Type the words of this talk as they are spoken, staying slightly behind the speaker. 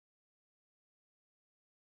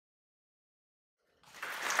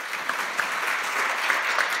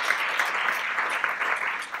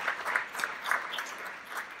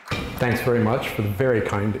Thanks very much for the very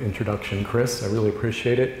kind introduction, Chris. I really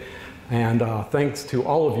appreciate it. And thanks to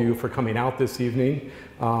all of you for coming out this evening.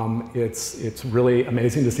 It's really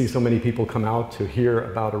amazing to see so many people come out to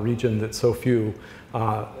hear about a region that so few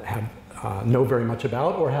know very much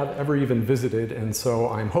about or have ever even visited. And so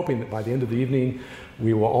I'm hoping that by the end of the evening,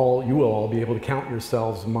 you will all be able to count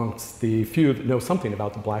yourselves amongst the few that know something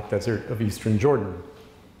about the Black Desert of Eastern Jordan.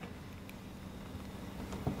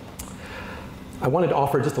 I wanted to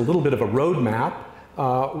offer just a little bit of a roadmap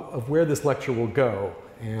of where this lecture will go.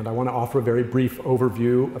 And I want to offer a very brief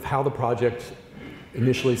overview of how the project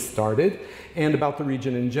initially started and about the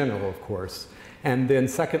region in general, of course. And then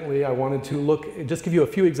secondly, I wanted to just give you a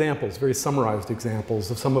few examples, very summarized examples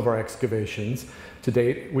of some of our excavations to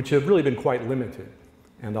date, which have really been quite limited.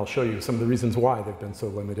 And I'll show you some of the reasons why they've been so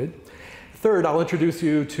limited. Third, I'll introduce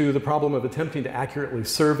you to the problem of attempting to accurately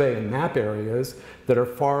survey and map areas that are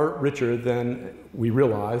far richer than we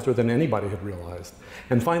realized or than anybody had realized.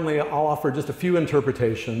 And finally, I'll offer just a few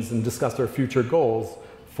interpretations and discuss our future goals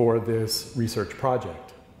for this research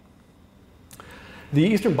project. The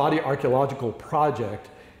Eastern Badia Archaeological Project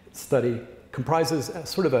study comprises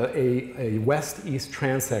sort of a west-east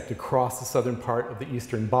transect across the southern part of the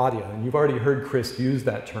Eastern Badia. And you've already heard Chris use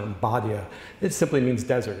that term, Badia. It simply means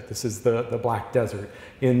desert. This is the Black Desert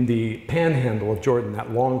in the panhandle of Jordan,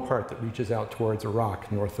 that long part that reaches out towards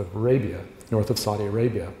Iraq, north of Saudi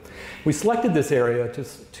Arabia. We selected this area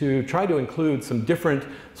to try to include some different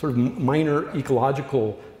sort of minor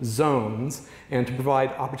ecological zones and to provide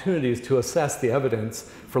opportunities to assess the evidence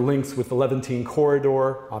for links with the Levantine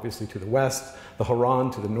corridor, obviously to the west, the Haran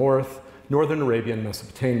to the north, northern Arabia and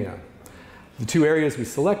Mesopotamia. The two areas we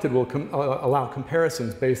selected will allow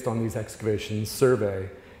comparisons based on these excavations, survey,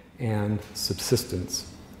 and subsistence.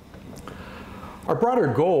 Our broader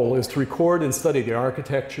goal is to record and study the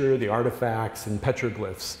architecture, the artifacts, and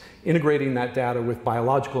petroglyphs, integrating that data with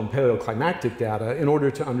biological and paleoclimatic data in order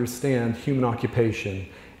to understand human occupation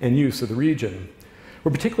and use of the region.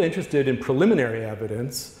 We're particularly interested in preliminary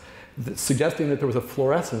evidence suggesting that there was a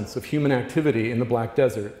fluorescence of human activity in the Black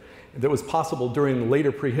Desert that was possible during the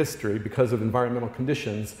later prehistory because of environmental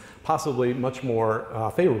conditions, possibly much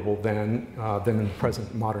more favorable than in the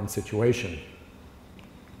present modern situation.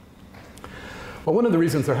 Well, one of the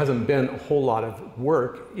reasons there hasn't been a whole lot of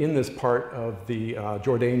work in this part of the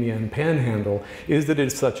Jordanian panhandle is that it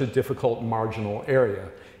is such a difficult marginal area.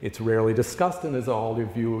 It's rarely discussed, and as all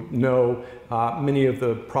of you know, many of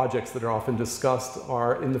the projects that are often discussed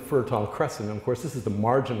are in the Fertile Crescent. And of course, this is the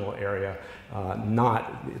marginal area,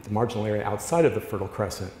 not the marginal area outside of the Fertile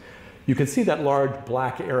Crescent. You can see that large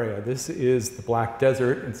black area. This is the Black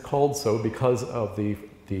Desert. It's called so because of the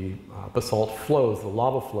basalt flows, the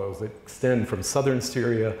lava flows that extend from southern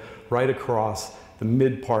Syria right across the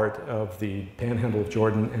mid part of the panhandle of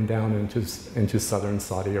Jordan and down into southern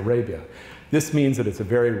Saudi Arabia. This means that it's a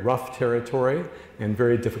very rough territory and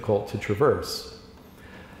very difficult to traverse.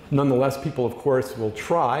 Nonetheless, people, of course, will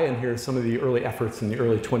try, and here's some of the early efforts in the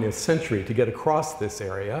early 20th century to get across this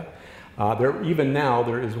area. Even now,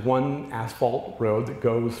 there is one asphalt road that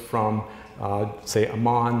goes from say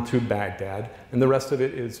Amman to Baghdad, and the rest of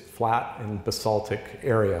it is flat and basaltic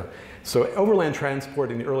area. So overland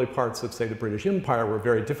transport in the early parts of, say, the British Empire were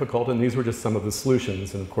very difficult, and these were just some of the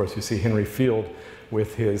solutions. And of course, you see Henry Field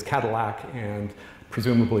with his Cadillac and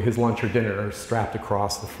presumably his lunch or dinner strapped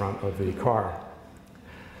across the front of the car.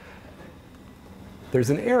 There's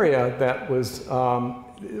an area that was,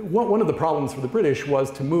 one of the problems for the British was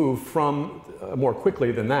to move from, more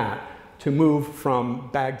quickly than that, to move from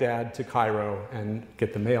Baghdad to Cairo and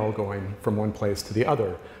get the mail going from one place to the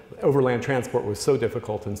other. Overland transport was so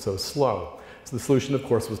difficult and so slow. So the solution, of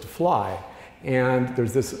course, was to fly. And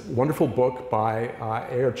there's this wonderful book by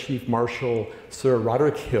Air Chief Marshal Sir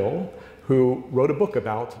Roderick Hill, who wrote a book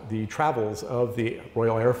about the travels of the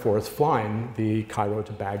Royal Air Force flying the Cairo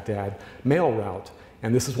to Baghdad mail route.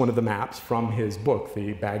 And this is one of the maps from his book,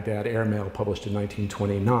 the Baghdad Air Mail, published in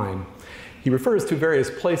 1929. He refers to various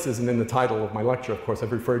places, and in the title of my lecture, of course,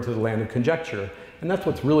 I've referred to the land of conjecture. And that's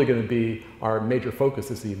what's really going to be our major focus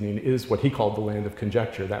this evening, is what he called the land of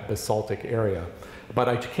conjecture, that basaltic area. But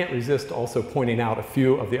I can't resist also pointing out a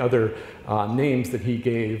few of the other names that he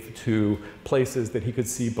gave to places that he could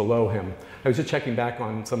see below him. I was just checking back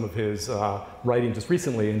on some of his writing just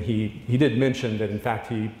recently, and he did mention that, in fact,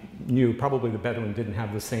 he knew probably the Bedouin didn't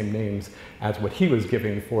have the same names as what he was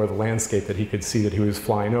giving for the landscape that he could see that he was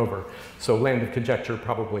flying over. So land of conjecture,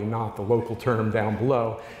 probably not the local term down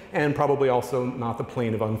below, and probably also not the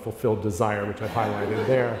plain of unfulfilled desire, which I've highlighted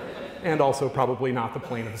there, and also probably not the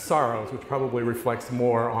plain of sorrows, which probably reflects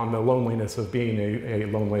more on the loneliness of being a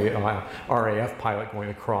lonely RAF pilot going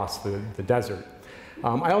across the desert.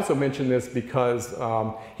 I also mention this because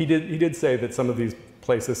he did say that some of these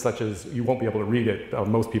places, such as, you won't be able to read it,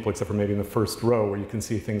 most people except for maybe in the first row, where you can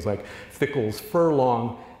see things like Fickle's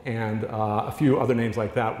Furlong and a few other names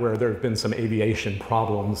like that, where there have been some aviation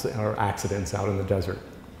problems or accidents out in the desert.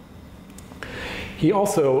 He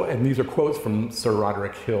also, and these are quotes from Sir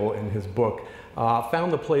Roderick Hill in his book,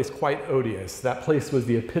 found the place quite odious. That place was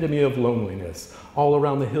the epitome of loneliness. All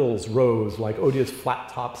around the hills rose like odious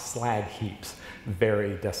flat-top slag heaps,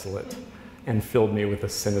 very desolate, and filled me with a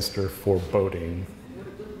sinister foreboding.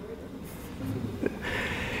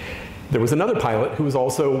 There was another pilot who was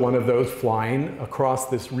also one of those flying across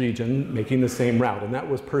this region, making the same route, and that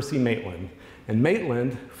was Percy Maitland. And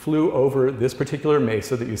Maitland flew over this particular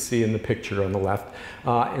mesa that you see in the picture on the left,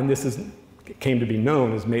 and this came to be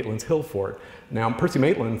known as Maitland's Hill Fort. Now, Percy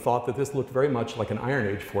Maitland thought that this looked very much like an Iron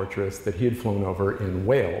Age fortress that he had flown over in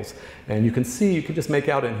Wales. And you can see, you can just make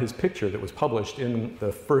out in his picture that was published in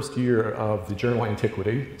the first year of the Journal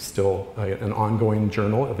Antiquity, still an ongoing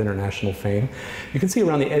journal of international fame. You can see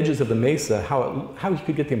around the edges of the mesa how you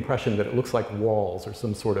could get the impression that it looks like walls or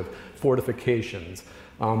some sort of fortifications.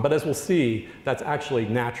 But as we'll see, that's actually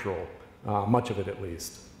natural, much of it at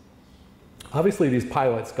least. Obviously, these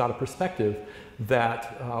pilots got a perspective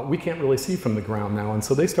that we can't really see from the ground now, and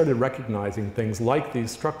so they started recognizing things like these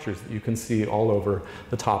structures that you can see all over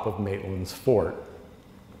the top of Maitland's fort.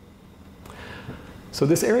 So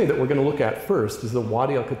this area that we're going to look at first is the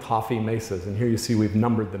Wadi al-Qatafi mesas, and here you see we've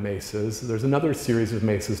numbered the mesas. There's another series of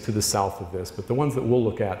mesas to the south of this, but the ones that we'll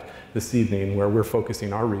look at this evening, where we're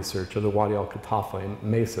focusing our research, are the Wadi al-Qatafi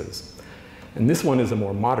mesas. And this one is a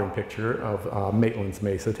more modern picture of Maitland's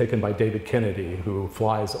Mesa, taken by David Kennedy, who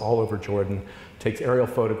flies all over Jordan, takes aerial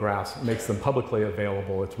photographs, makes them publicly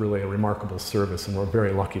available. It's really a remarkable service, and we're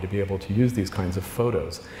very lucky to be able to use these kinds of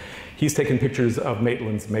photos. He's taken pictures of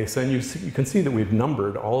Maitland's Mesa, and you can see that we've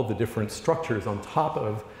numbered all of the different structures on top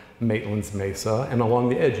of Maitland's Mesa, and along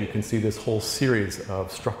the edge you can see this whole series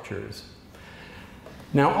of structures.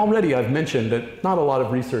 Now, already I've mentioned that not a lot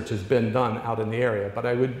of research has been done out in the area, but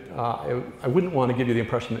I wouldn't want to give you the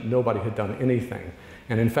impression that nobody had done anything.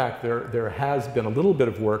 And in fact, there has been a little bit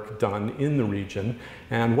of work done in the region,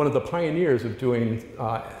 and one of the pioneers of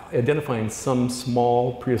identifying some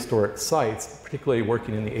small prehistoric sites, particularly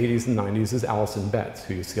working in the 80s and 90s, is Alison Betts,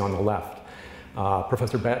 who you see on the left.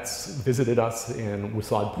 Professor Betts visited us in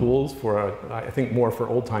Wasad Pools for, I think, more for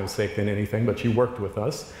old time's sake than anything, but she worked with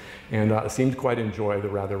us and seemed to quite enjoy the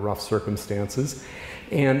rather rough circumstances.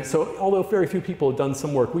 And so, although very few people had done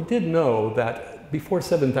some work, we did know that before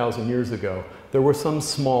 7,000 years ago, there were some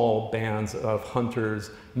small bands of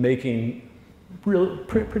hunters making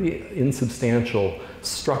pretty insubstantial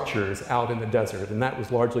structures out in the desert, and that was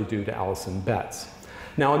largely due to Alison Betts.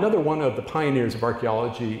 Now, another one of the pioneers of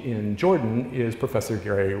archaeology in Jordan is Professor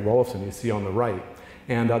Gary Rollefson, you see on the right.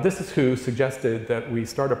 And this is who suggested that we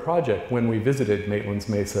start a project when we visited Maitland's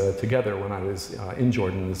Mesa together when I was in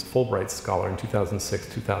Jordan as a Fulbright scholar in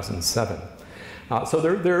 2006, 2007.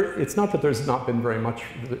 So it's not that there's not been very much,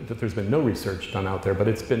 that there's been no research done out there, but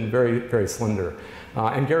it's been very, very slender.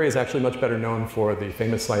 And Gary is actually much better known for the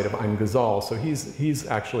famous site of Ain Ghazal, so he's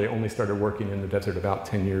actually only started working in the desert about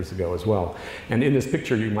 10 years ago as well. And in this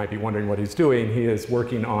picture, you might be wondering what he's doing. He is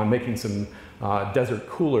working on making some desert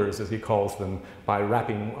coolers, as he calls them, by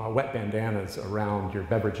wrapping wet bandanas around your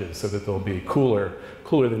beverages so that they'll be cooler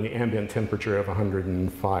than the ambient temperature of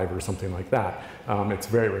 105 or something like that. It's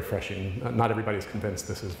very refreshing. Not everybody's convinced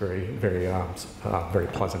this is very, very, very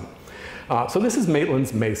pleasant. So this is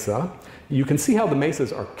Maitland's Mesa. You can see how the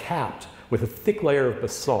mesas are capped with a thick layer of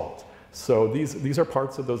basalt. So these are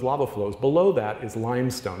parts of those lava flows. Below that is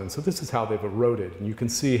limestone, and so this is how they've eroded. And you can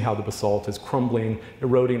see how the basalt is crumbling,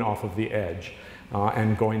 eroding off of the edge,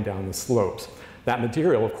 and going down the slopes. That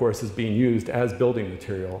material, of course, is being used as building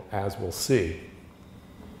material, as we'll see.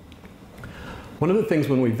 One of the things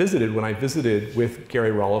when I visited with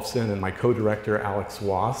Gary Rollefson and my co-director Alex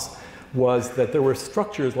Wass, was that there were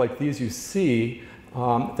structures like these you see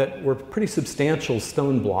that were pretty substantial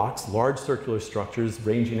stone blocks, large circular structures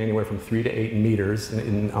ranging anywhere from 3 to 8 meters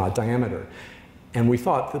in diameter. And we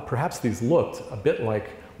thought that perhaps these looked a bit like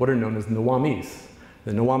what are known as nawamis.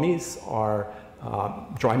 The nawamis are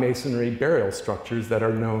dry masonry burial structures that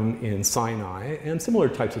are known in Sinai, and similar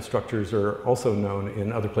types of structures are also known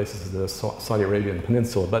in other places of the Saudi Arabian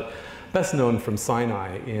Peninsula, but best known from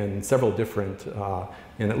Sinai in several different,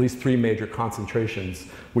 in at least 3 major concentrations,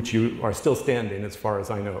 which are still standing as far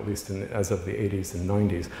as I know, at least as of the 80s and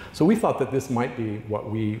 90s. So we thought that this might be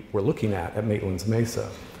what we were looking at Maitland's Mesa.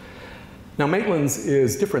 Now, Maitland's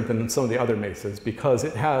is different than some of the other mesas because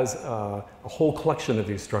it has a whole collection of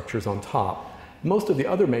these structures on top. Most of the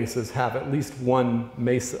other mesas have at least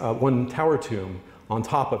one tower tomb on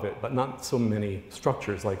top of it, but not so many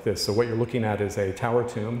structures like this. So what you're looking at is a tower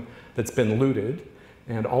tomb that's been looted,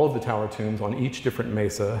 and all of the tower tombs on each different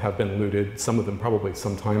mesa have been looted, some of them probably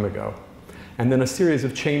some time ago. And then a series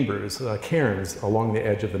of chambers, cairns, along the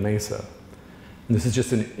edge of the mesa. And this is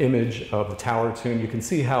just an image of the tower tomb. You can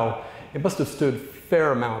see how it must have stood a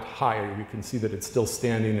fair amount higher. You can see that it's still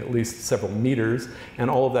standing at least several meters, and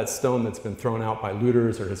all of that stone that's been thrown out by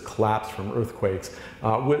looters or has collapsed from earthquakes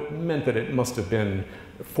meant that it must have been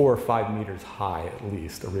 4 or 5 meters high at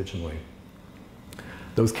least originally.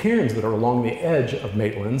 Those cairns that are along the edge of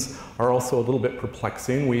Maitland's are also a little bit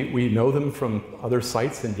perplexing. We know them from other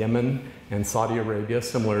sites in Yemen and Saudi Arabia,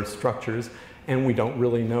 similar structures, and we don't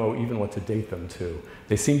really know even what to date them to.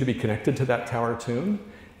 They seem to be connected to that tower tomb,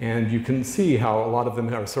 and you can see how a lot of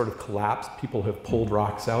them are sort of collapsed. People have pulled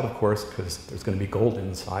rocks out, of course, because there's going to be gold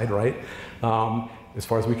inside, right? As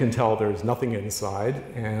far as we can tell, there's nothing inside,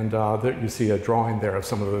 and there you see a drawing there of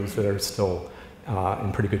some of those that are still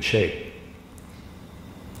in pretty good shape.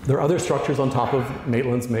 There are other structures on top of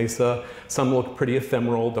Maitland's Mesa. Some look pretty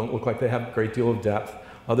ephemeral, don't look like they have a great deal of depth.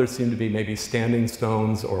 Others seem to be maybe standing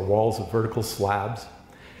stones or walls of vertical slabs.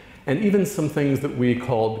 And even some things that we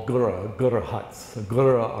called gurra huts.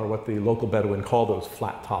 Gurra are what the local Bedouin call those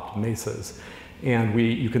flat-topped mesas. And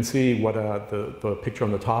you can see what the picture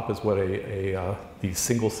on the top is what these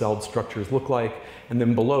single-celled structures look like. And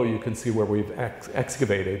then below you can see where we've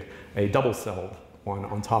excavated a double-celled one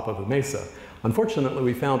on top of the mesa. Unfortunately,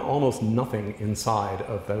 we found almost nothing inside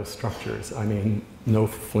of those structures. I mean, no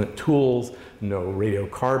flint tools, no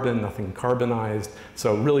radiocarbon, nothing carbonized.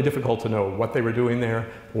 So really difficult to know what they were doing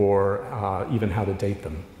there or even how to date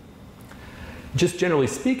them. Just generally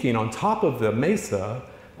speaking, on top of the mesa,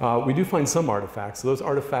 we do find some artifacts. Those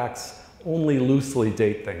artifacts only loosely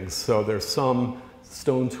date things. So there's some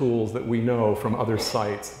stone tools that we know from other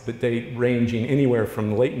sites that date ranging anywhere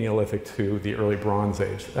from the late Neolithic to the early Bronze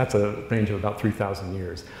Age. That's a range of about 3,000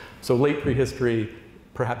 years. So late prehistory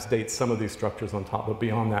perhaps dates some of these structures on top, but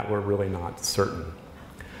beyond that we're really not certain.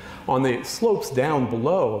 On the slopes down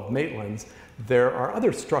below of Maitland's, there are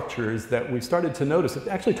other structures that we started to notice. It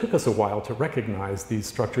actually took us a while to recognize these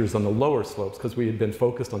structures on the lower slopes because we had been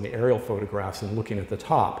focused on the aerial photographs and looking at the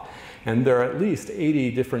top. And there are at least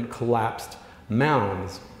 80 different collapsed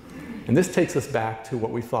mounds. And this takes us back to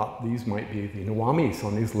what we thought these might be the Nawamis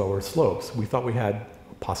on these lower slopes. We thought we had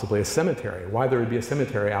possibly a cemetery. Why there would be a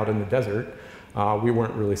cemetery out in the desert, we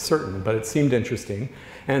weren't really certain, but it seemed interesting.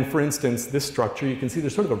 And for instance, this structure, you can see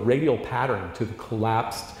there's sort of a radial pattern to the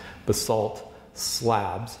collapsed basalt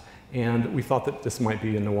slabs, and we thought that this might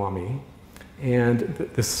be a Nawami. And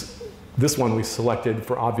this one we selected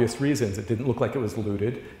for obvious reasons. It didn't look like it was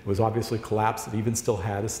looted. It was obviously collapsed. It even still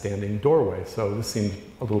had a standing doorway. So this seemed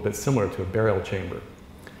a little bit similar to a burial chamber.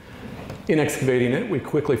 In excavating it, we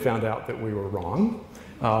quickly found out that we were wrong.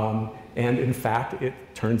 And in fact, it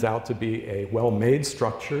turns out to be a well-made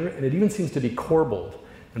structure, and it even seems to be corbelled.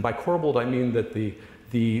 And by corbelled, I mean that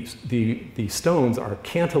the stones are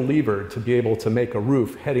cantilevered to be able to make a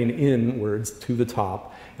roof heading inwards to the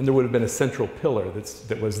top. And there would have been a central pillar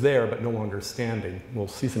that was there but no longer standing. We'll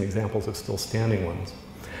see some examples of still standing ones.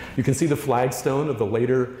 You can see the flagstone of the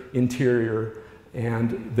later interior,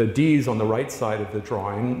 and the Ds on the right side of the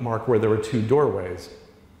drawing mark where there were 2 doorways.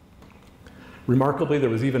 Remarkably, there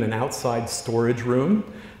was even an outside storage room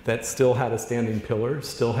that still had a standing pillar,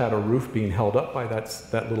 still had a roof being held up by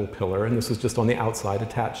that little pillar, and this was just on the outside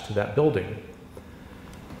attached to that building.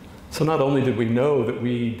 So not only did we know that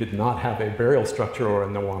we did not have a burial structure or a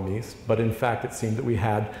Nawamis, but in fact it seemed that we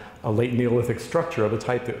had a late Neolithic structure of a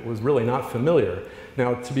type that was really not familiar.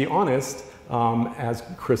 Now, to be honest, as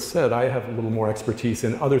Chris said, I have a little more expertise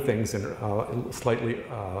in other things in slightly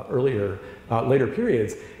later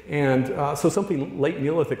periods. And so something late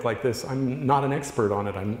Neolithic like this, I'm not an expert on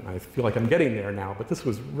it. I feel like I'm getting there now, but this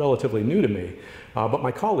was relatively new to me. But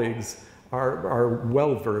my colleagues are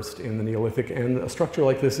well versed in the Neolithic, and a structure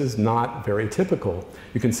like this is not very typical.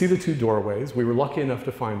 You can see the 2 doorways. We were lucky enough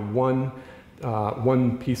to find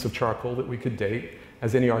one piece of charcoal that we could date,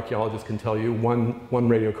 as any archaeologist can tell you, one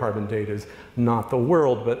radiocarbon date is not the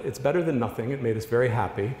world, but it's better than nothing. It made us very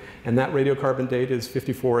happy. And that radiocarbon date is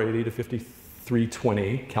 5480 to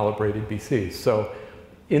 5320 calibrated BC. So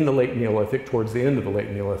in the late Neolithic, towards the end of the late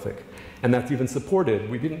Neolithic. And that's even supported.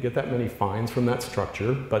 We didn't get that many finds from that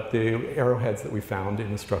structure, but the arrowheads that we found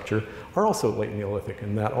in the structure are also late Neolithic,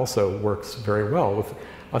 and that also works very well with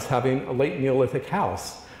us having a late Neolithic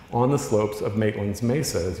house on the slopes of Maitland's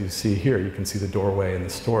Mesa. As you see here, you can see the doorway and the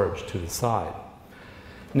storage to the side.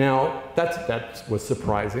 Now, that was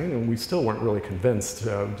surprising, and we still weren't really convinced.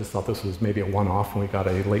 We just thought this was maybe a one-off, and we got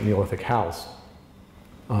a late Neolithic house.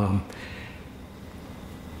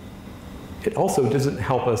 It also doesn't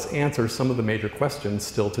help us answer some of the major questions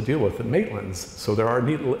still to deal with at Maitland's. So there are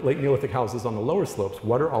late Neolithic houses on the lower slopes.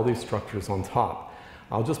 What are all these structures on top?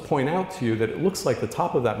 I'll just point out to you that it looks like the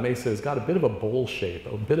top of that mesa has got a bit of a bowl shape,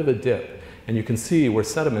 a bit of a dip. And you can see where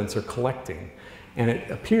sediments are collecting. And it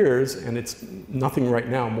appears, and it's nothing right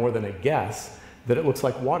now more than a guess, that it looks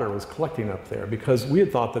like water was collecting up there, because we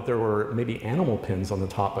had thought that there were maybe animal pens on the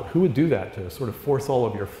top, but who would do that to sort of force all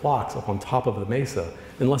of your flocks up on top of the mesa,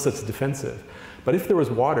 unless it's defensive? But if there was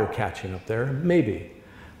water catching up there, maybe.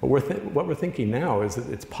 But what we're thinking now is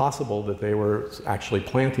that it's possible that they were actually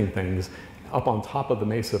planting things up on top of the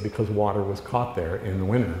mesa because water was caught there in the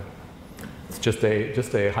winter. It's just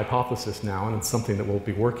a hypothesis now, and it's something that we'll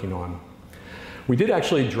be working on. We did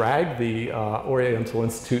actually drag the Oriental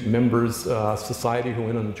Institute Members Society, who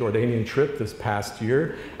went on the Jordanian trip this past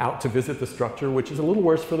year, out to visit the structure, which is a little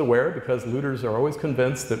worse for the wear because looters are always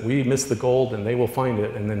convinced that we miss the gold and they will find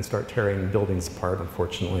it and then start tearing buildings apart,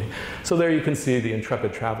 unfortunately. So there you can see the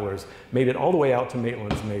intrepid travelers made it all the way out to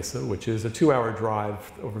Maitland's Mesa, which is a 2-hour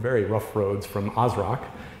drive over very rough roads from Azraq,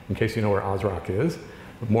 in case you know where Azraq is,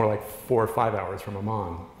 more like 4 or 5 hours from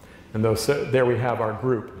Amman. And there we have our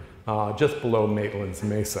group. Just below Maitland's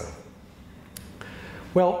Mesa.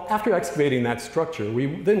 Well, after excavating that structure, we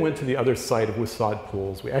then went to the other side of Wasad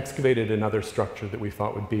Pools. We excavated another structure that we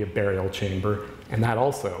thought would be a burial chamber, and that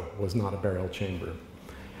also was not a burial chamber.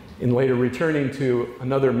 In later returning to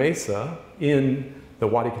another mesa in the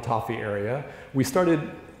Wadi Katafi area,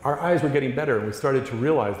 our eyes were getting better, and we started to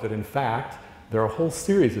realize that, in fact, there are a whole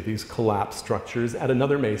series of these collapsed structures at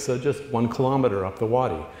another mesa just 1 kilometer up the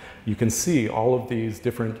wadi. You can see all of these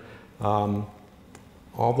different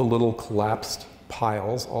all the little collapsed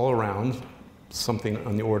piles all around, something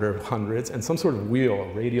on the order of hundreds, and some sort of wheel,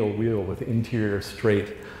 a radial wheel with interior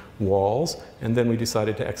straight walls. And then we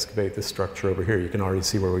decided to excavate this structure over here. You can already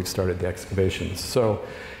see where we've started the excavations. So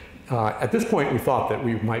at this point, we thought that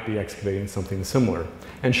we might be excavating something similar.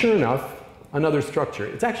 And sure enough, another structure.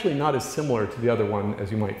 It's actually not as similar to the other one as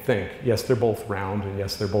you might think. Yes, they're both round, and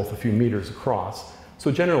yes, they're both a few meters across.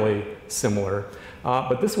 So generally similar.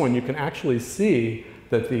 But this one, you can actually see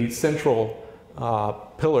that the central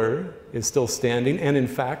pillar is still standing. And in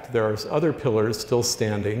fact, there are other pillars still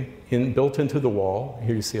standing built into the wall.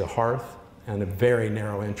 Here you see a hearth and a very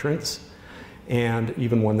narrow entrance, and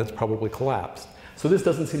even one that's probably collapsed. So this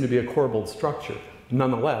doesn't seem to be a corbelled structure.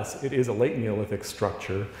 Nonetheless, it is a late Neolithic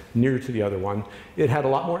structure near to the other one. It had a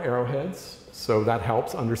lot more arrowheads, so that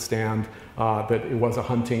helps understand that it was a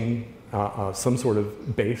hunting, some sort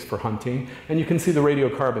of base for hunting. And you can see the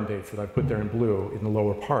radiocarbon dates that I've put there in blue in the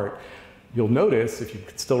lower part. You'll notice, if you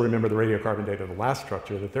could still remember the radiocarbon date of the last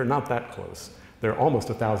structure, that they're not that close. They're almost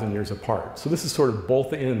 1,000 years apart. So this is sort of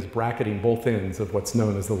both ends, bracketing both ends of what's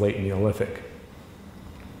known as the late Neolithic.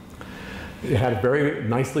 It had a very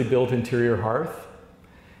nicely built interior hearth.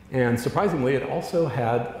 And surprisingly, it also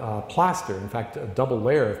had plaster, in fact, a double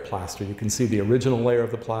layer of plaster. You can see the original layer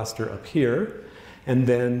of the plaster up here, and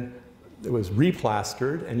then it was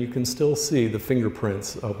replastered, and you can still see the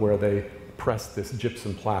fingerprints of where they pressed this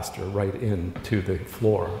gypsum plaster right into the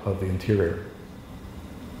floor of the interior.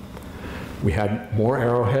 We had more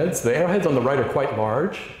arrowheads. The arrowheads on the right are quite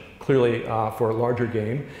large, clearly for a larger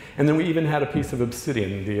game. And then we even had a piece of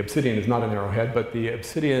obsidian. The obsidian is not an arrowhead, but the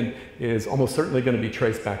obsidian is almost certainly going to be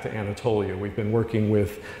traced back to Anatolia. We've been working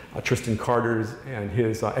with Tristan Carter's and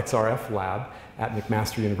his XRF lab at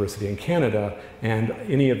McMaster University in Canada, and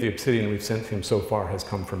any of the obsidian we've sent him so far has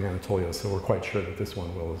come from Anatolia, so we're quite sure that this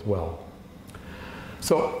one will as well.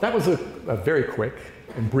 So that was a very quick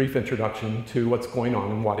and brief introduction to what's going on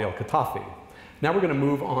in Wadi al-Katafi. Now we're going to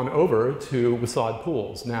move on over to Wasad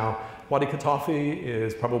Pools. Now, Wadi Katafi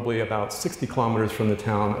is probably about 60 kilometers from the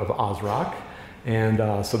town of Azraq,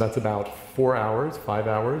 and so that's about 4 hours, 5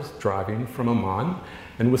 hours driving from Amman.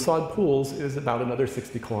 And Wasad Pools is about another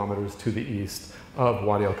 60 kilometers to the east of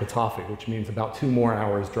Wadi al-Katafi, which means about 2 more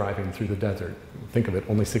hours driving through the desert. Think of it,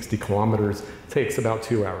 only 60 kilometers takes about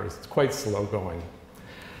 2 hours. It's quite slow going.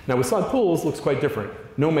 Now, Wasad Pools looks quite different.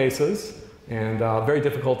 No mesas, and very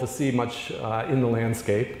difficult to see much in the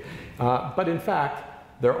landscape. But in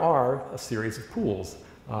fact, there are a series of pools.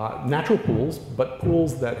 Natural pools, but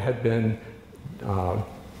pools that had been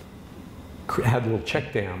had little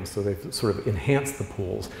check dams, so they've sort of enhanced the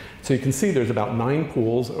pools. So you can see there's about 9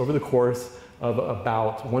 pools over the course of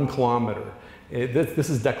about 1 kilometer. This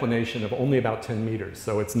is declination of only about 10 meters,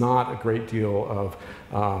 so it's not a great deal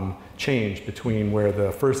of change between where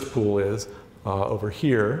the first pool is over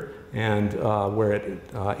here and where it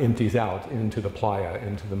empties out into the playa,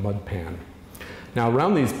 into the mud pan. Now,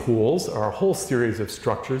 around these pools are a whole series of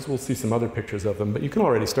structures. We'll see some other pictures of them, but you can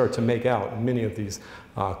already start to make out many of these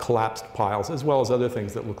collapsed piles, as well as other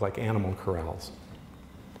things that look like animal corrals.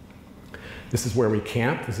 This is where we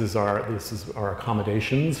camp. This is our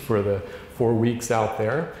accommodations for the 4 weeks out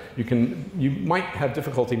there. You might have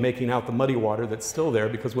difficulty making out the muddy water that's still there,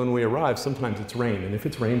 because when we arrive, sometimes it's rained. And if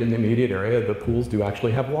it's rained in the immediate area, the pools do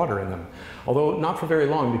actually have water in them. Although not for very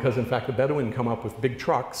long, because in fact the Bedouin come up with big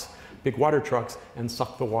trucks, big water trucks, and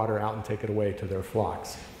suck the water out and take it away to their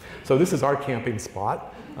flocks. So this is our camping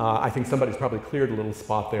spot. I think somebody's probably cleared a little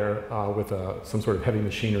spot there with some sort of heavy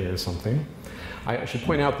machinery or something. I should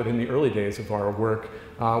point out that in the early days of our work,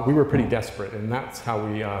 we were pretty desperate, and that's how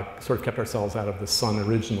we sort of kept ourselves out of the sun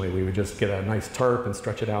originally. We would just get a nice tarp and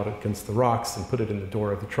stretch it out against the rocks and put it in the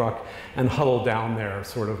door of the truck and huddle down there,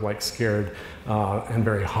 sort of like scared and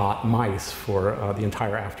very hot mice for the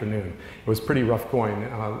entire afternoon. It was pretty rough going.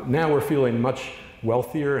 Now we're feeling much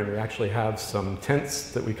wealthier, and we actually have some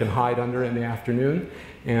tents that we can hide under in the afternoon,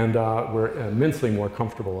 and we're immensely more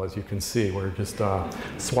comfortable, as you can see. We're just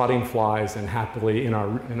swatting flies and happily in our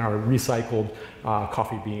recycled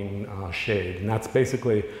coffee bean shade, and that's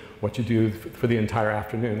basically what you do for the entire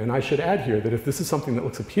afternoon. And I should add here that if this is something that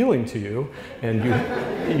looks appealing to you, and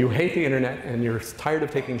you hate the internet and you're tired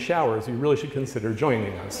of taking showers, you really should consider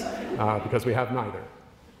joining us, because we have neither.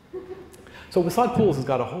 So Wasad Pools has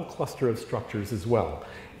got a whole cluster of structures as well.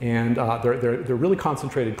 And they're really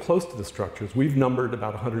concentrated close to the structures. We've numbered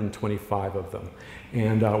about 125 of them.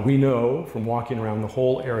 And we know from walking around the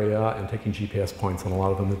whole area and taking GPS points on a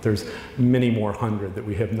lot of them that there's many more hundred that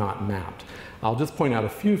we have not mapped. I'll just point out a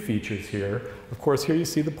few features here. Of course, here you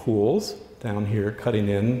see the pools down here cutting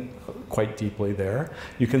in quite deeply there.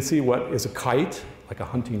 You can see what is a kite, like a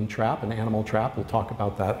hunting trap, an animal trap. We'll talk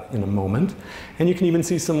about that in a moment. And you can even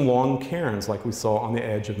see some long cairns like we saw on the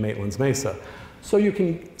edge of Maitland's Mesa. So you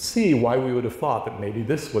can see why we would have thought that maybe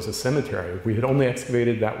this was a cemetery. We had only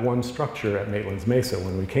excavated that one structure at Maitland's Mesa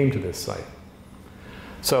when we came to this site.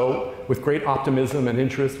 So with great optimism and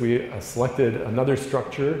interest, we selected another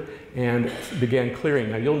structure and began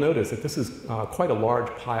clearing. Now you'll notice that this is quite a large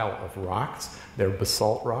pile of rocks. They're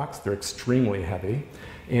basalt rocks. They're extremely heavy.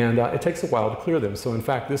 And it takes a while to clear them. So in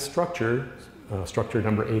fact, this structure, structure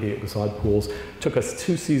number 80 at Wasad Pools, took us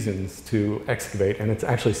 2 seasons to excavate, and it's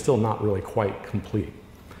actually still not really quite complete.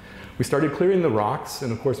 We started clearing the rocks,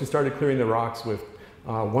 and of course we started clearing the rocks with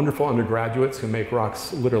wonderful undergraduates who make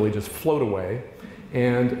rocks literally just float away.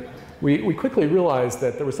 And we quickly realized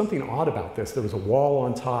that there was something odd about this. There was a wall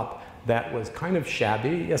on top that was kind of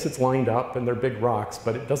shabby. Yes, it's lined up and they're big rocks,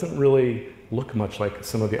 but it doesn't really look much like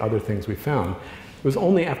some of the other things we found. It was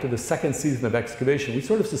only after the 2nd season of excavation we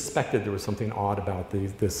sort of suspected there was something odd about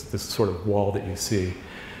this sort of wall that you see.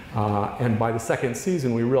 And by the 2nd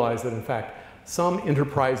season we realized that in fact some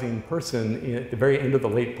enterprising person at the very end of the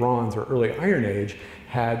late Bronze or early Iron Age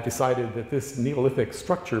had decided that this Neolithic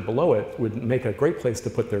structure below it would make a great place to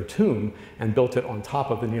put their tomb, and built it on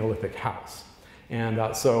top of the Neolithic house.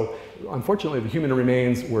 And so, unfortunately, the human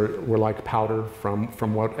remains were like powder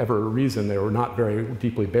from whatever reason. They were not very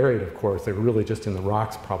deeply buried, of course. They were really just in the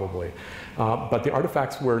rocks, probably. But the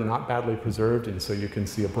artifacts were not badly preserved, and so you can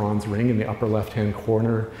see a bronze ring in the upper left-hand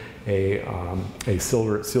corner, a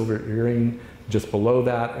silver earring just below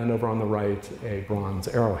that, and over on the right, a bronze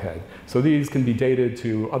arrowhead. So these can be dated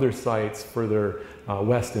to other sites further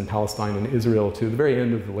west in Palestine and Israel to the very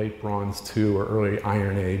end of the late Bronze II or early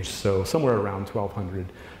Iron Age, so somewhere around 1200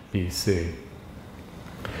 BC.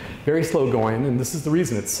 Very slow going, and this is the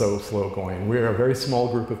reason it's so slow going. We're a very small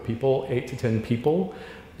group of people, 8 to 10 people,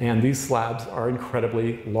 and these slabs are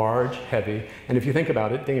incredibly large, heavy, and if you think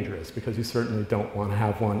about it, dangerous, because you certainly don't want to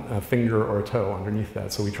have a finger or a toe underneath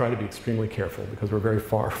that. So we try to be extremely careful because we're very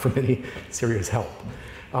far from any serious help.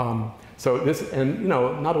 So this, and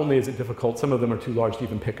not only is it difficult, some of them are too large to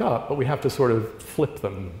even pick up, but we have to sort of flip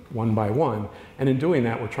them one by one. And in doing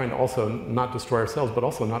that, we're trying to also not destroy ourselves, but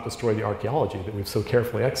also not destroy the archaeology that we've so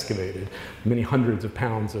carefully excavated. Many hundreds of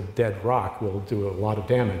pounds of dead rock will do a lot of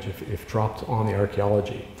damage if dropped on the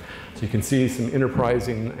archaeology. So you can see some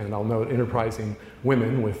enterprising, and I'll note enterprising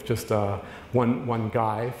women with just one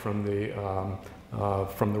guy from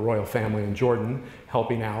the royal family in Jordan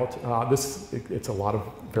helping out. It's a lot of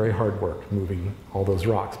very hard work moving all those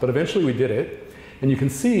rocks. But eventually we did it. And you can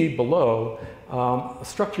see below a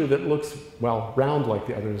structure that looks, well, round like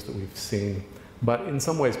the others that we've seen, but in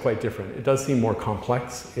some ways quite different. It does seem more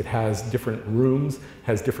complex. It has different rooms,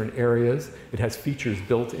 has different areas. It has features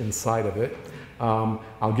built inside of it.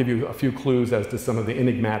 I'll give you a few clues as to some of the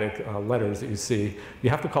enigmatic letters that you see. You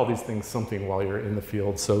have to call these things something while you're in the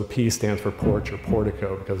field. So P stands for porch or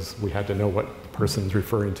portico, because we had to know what the person's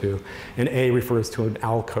referring to. And A refers to an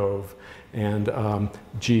alcove. And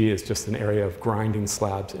G is just an area of grinding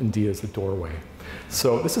slabs. And D is the doorway.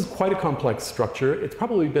 So this is quite a complex structure. It's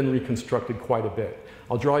probably been reconstructed quite a bit.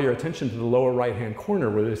 I'll draw your attention to the lower right-hand corner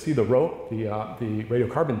where you see the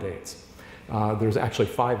radiocarbon dates. There's actually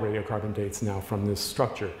 5 radiocarbon dates now from this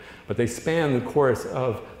structure, but they span the course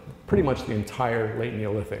of pretty much the entire late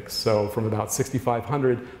Neolithic, so from about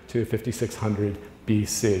 6500 to 5600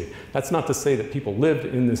 BC. That's not to say that people lived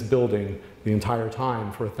in this building the entire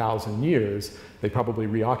time for 1,000 years. They probably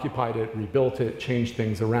reoccupied it, rebuilt it, changed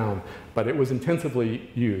things around, but it was intensively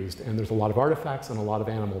used, and there's a lot of artifacts and a lot of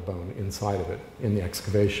animal bone inside of it in the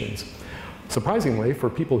excavations. Surprisingly, for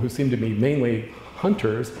people who seem to be mainly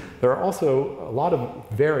hunters, there are also a lot of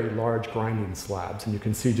very large grinding slabs, and you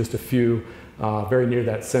can see just a few very near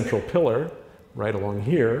that central pillar right along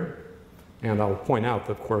here. And I'll point out,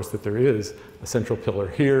 of course, that there is a central pillar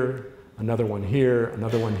here, another one here,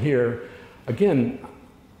 another one here. Again,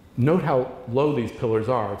 note how low these pillars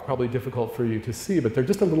are. It's probably difficult for you to see, but they're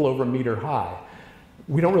just a little over a meter high.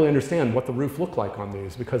 We don't really understand what the roof looked like on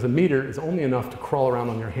these, because a meter is only enough to crawl around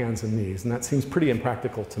on your hands and knees, and that seems pretty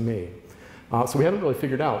impractical to me. So we haven't really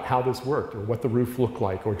figured out how this worked, or what the roof looked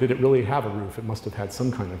like, or did it really have a roof? It must have had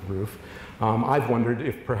some kind of roof. I've wondered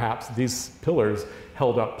if perhaps these pillars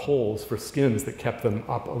held up poles for skins that kept them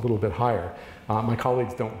up a little bit higher. My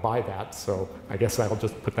colleagues don't buy that, so I guess I'll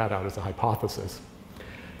just put that out as a hypothesis.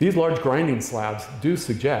 These large grinding slabs do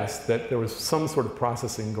suggest that there was some sort of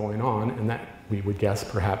processing going on, and that we would guess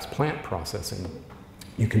perhaps plant processing.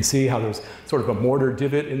 You can see how there's sort of a mortar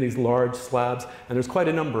divot in these large slabs, and there's quite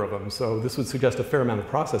a number of them. So this would suggest a fair amount of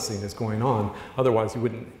processing is going on. Otherwise, you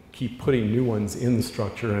wouldn't keep putting new ones in the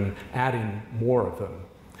structure and adding more of them.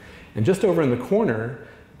 And just over in the corner,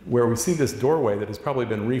 where we see this doorway that has probably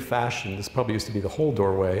been refashioned, this probably used to be the whole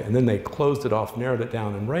doorway, and then they closed it off, narrowed it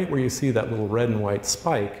down, and right where you see that little red and white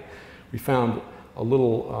spike, we found a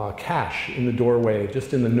little cache in the doorway,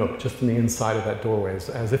 just in the nook, just in the inside of that doorway,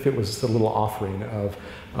 as if it was just a little offering of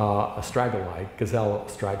astragali, gazelle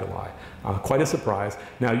astragali. Quite a surprise.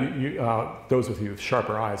 Now, those of you with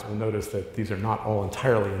sharper eyes will notice that these are not all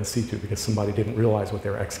entirely in situ, because somebody didn't realize what they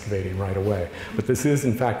were excavating right away. But this is,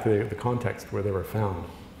 in fact, the context where they were found.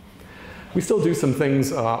 We still do some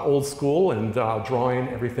things old school, and drawing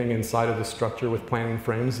everything inside of the structure with planning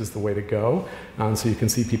frames is the way to go. So you can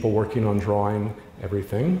see people working on drawing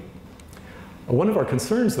everything. One of our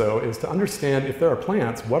concerns, though, is to understand if there are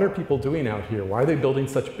plants, what are people doing out here? Why are they building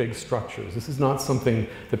such big structures? This is not something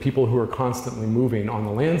that people who are constantly moving on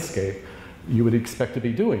the landscape you would expect to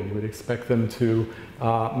be doing. You would expect them to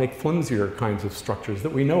make flimsier kinds of structures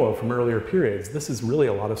that we know of from earlier periods. This is really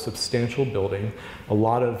a lot of substantial building, a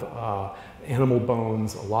lot of animal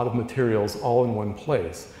bones, a lot of materials all in one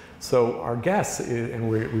place. So our guess is, and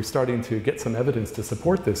we're starting to get some evidence to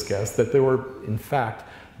support this guess, that there were, in fact,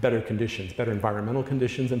 better conditions, better environmental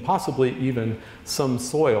conditions, and possibly even some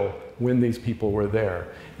soil when these people were there.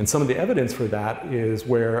 And some of the evidence for that is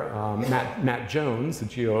where Matt Jones, a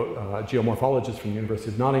geomorphologist from the University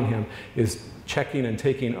of Nottingham, is checking and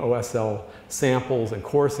taking OSL samples and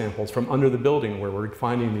core samples from under the building, where we're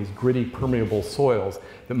finding these gritty, permeable soils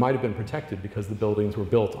that might have been protected because the buildings were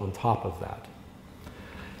built on top of that.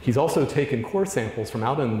 He's also taken core samples from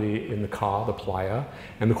out in the Ka, the playa,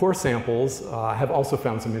 and the core samples have also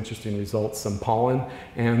found some interesting results, some pollen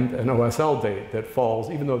and an OSL date that falls,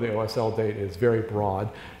 even though the OSL date is very broad.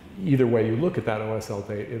 Either way you look at that OSL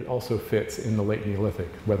date, it also fits in the late Neolithic.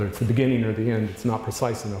 Whether it's the beginning or the end, it's not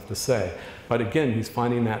precise enough to say. But again, he's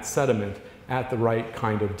finding that sediment at the right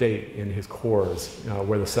kind of date in his cores,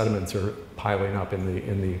 where the sediments are piling up in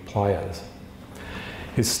the playas.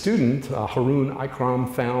 His student, Harun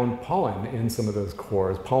Ikram, found pollen in some of those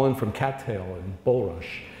cores, pollen from cattail and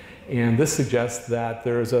bulrush. And this suggests that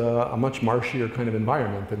there's a much marshier kind of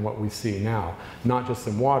environment than what we see now. Not just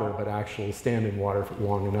some water, but actual standing water for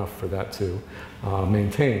long enough for that to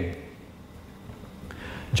maintain.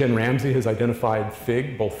 Jen Ramsey has identified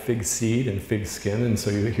fig, both fig seed and fig skin, and so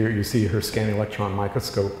here you see her scanning electron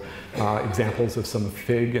microscope examples of some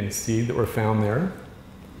fig and seed that were found there.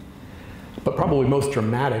 But probably most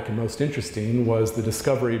dramatic and most interesting was the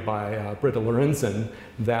discovery by Britta Lorenzen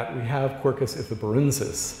that we have Quercus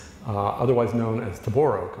ithobarensis, otherwise known as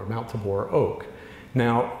Tabor oak or Mount Tabor oak.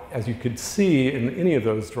 Now, as you could see in any of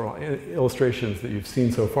those illustrations that you've seen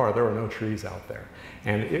so far, there are no trees out there.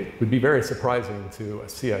 And it would be very surprising to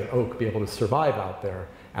see an oak be able to survive out there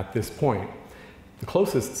at this point. The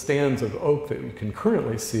closest stands of oak that we can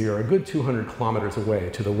currently see are a good 200 kilometers away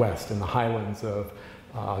to the west in the highlands of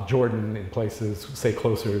Jordan, in places, say,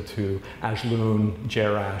 closer to Ajloun,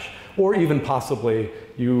 Jerash, or even possibly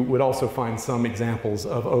you would also find some examples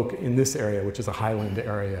of oak in this area, which is a highland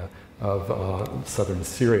area of southern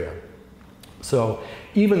Syria. So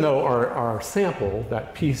even though our sample,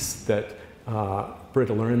 that piece that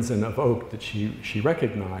Britta Lorenzen of oak that she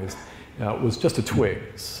recognized, was just a twig.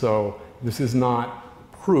 So this is not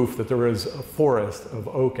proof that there is a forest of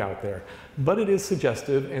oak out there. But it is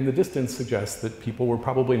suggestive, and the distance suggests that people were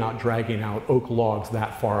probably not dragging out oak logs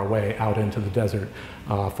that far away out into the desert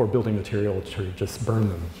for building material to just burn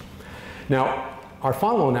them. Now, our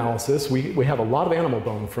fossil analysis, we have a lot of animal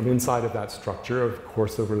bone from inside of that structure. Of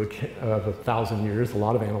course, over the 1,000 years, a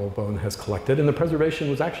lot of animal bone has collected, and the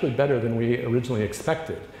preservation was actually better than we originally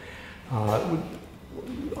expected.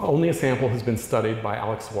 Only a sample has been studied by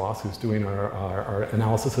Alex Wass, who's doing our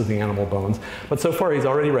analysis of the animal bones. But so far, he's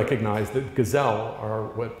already recognized that gazelle are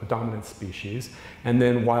what the dominant species, and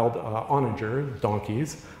then wild onager,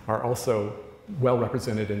 donkeys, are also well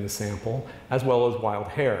represented in the sample, as well as wild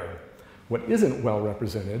hare. What isn't well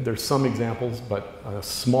represented, there's some examples, but a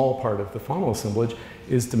small part of the faunal assemblage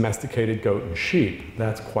is domesticated goat and sheep.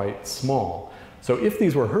 That's quite small. So if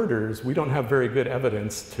these were herders, we don't have very good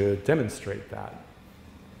evidence to demonstrate that.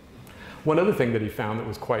 One other thing that he found that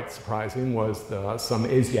was quite surprising was some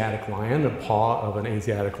Asiatic lion, a paw of an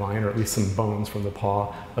Asiatic lion, or at least some bones from the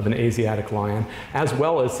paw of an Asiatic lion, as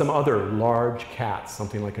well as some other large cats,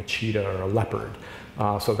 something like a cheetah or a leopard.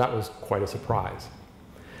 So that was quite a surprise.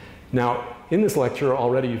 Now, in this lecture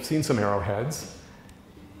already you've seen some arrowheads.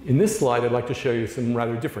 In this slide, I'd like to show you some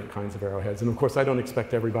rather different kinds of arrowheads. And of course, I don't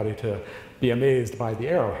expect everybody to be amazed by the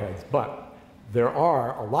arrowheads, but there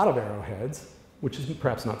are a lot of arrowheads, which is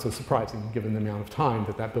perhaps not so surprising given the amount of time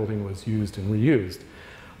that that building was used and reused.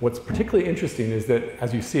 What's particularly interesting is that,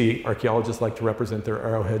 as you see, archaeologists like to represent their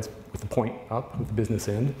arrowheads with the point up, with the business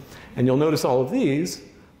end. And you'll notice all of these,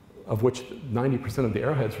 of which 90% of the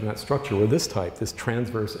arrowheads from that structure were this type, this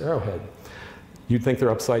transverse arrowhead. You'd think they're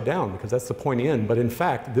upside down because that's the pointy end, but in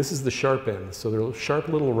fact, this is the sharp end. So they're sharp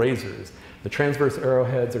little razors. The transverse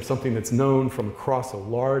arrowheads are something that's known from across a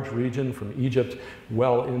large region from Egypt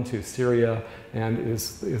well into Syria, and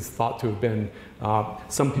is thought to have been,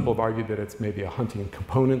 some people have argued that it's maybe a hunting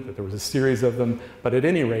component, that there was a series of them, but at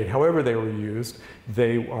any rate, however they were used,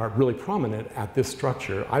 they are really prominent at this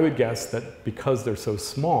structure. I would guess that because they're so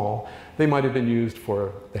small, they might have been used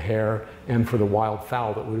for the hare and for the wild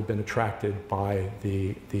fowl that would have been attracted by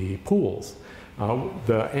the pools.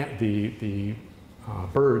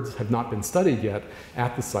 Birds have not been studied yet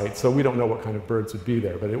at the site, so we don't know what kind of birds would be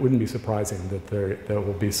there, but it wouldn't be surprising that there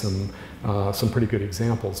will be some pretty good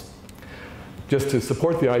examples. Just to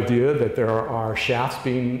support the idea that there are shafts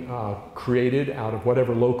being created out of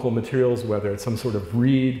whatever local materials, whether it's some sort of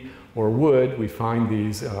reed or wood, we find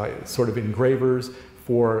these sort of engravers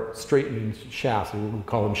for straightening shafts. We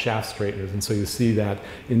call them shaft straighteners, and so you see that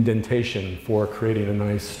indentation for creating a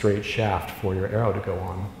nice straight shaft for your arrow to go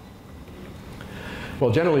on. Well,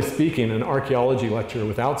 generally speaking, an archaeology lecture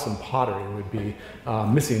without some pottery would be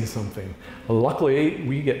missing something. Luckily,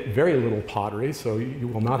 we get very little pottery, so you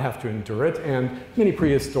will not have to endure it. And many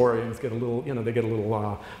prehistorians get a little, they get a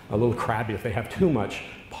little crabby if they have too much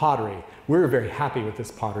pottery. We're very happy with this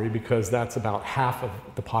pottery because that's about half of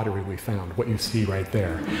the pottery we found, what you see right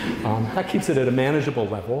there. That keeps it at a manageable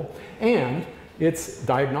level, and it's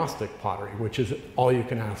diagnostic pottery, which is all you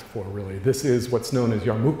can ask for, really. This is what's known as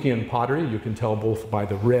Yarmoukhian pottery. You can tell both by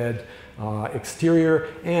the red exterior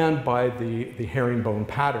and by the herringbone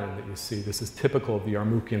pattern that you see. This is typical of the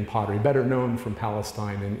Yarmoukhian pottery, better known from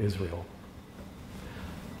Palestine and Israel.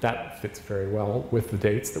 That fits very well with the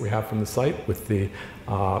dates that we have from the site, with the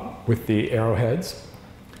arrowheads.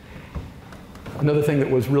 Another thing that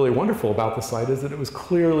was really wonderful about the site is that it was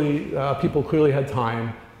clearly, people clearly had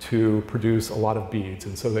time to produce a lot of beads.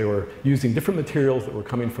 And so they were using different materials that were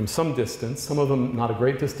coming from some distance, some of them not a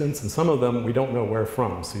great distance, and some of them we don't know where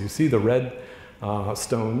from. So you see the red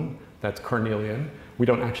stone, that's carnelian. We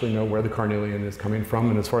don't actually know where the carnelian is coming from,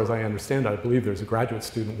 and as far as I understand, I believe there's a graduate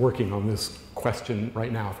student working on this question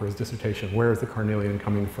right now for his dissertation. Where is the carnelian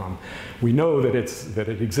coming from? We know that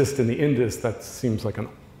it exists in the Indus. That seems like an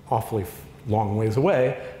awfully long ways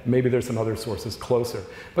away. Maybe there's some other sources closer.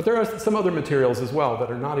 But there are some other materials as well that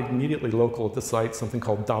are not immediately local at the site, something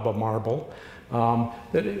called Daba marble,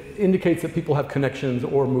 that indicates that people have connections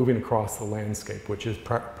or moving across the landscape, which is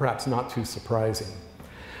perhaps not too surprising.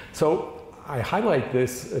 So I highlight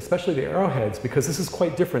this, especially the arrowheads, because this is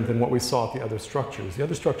quite different than what we saw at the other structures. The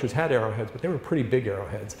other structures had arrowheads, but they were pretty big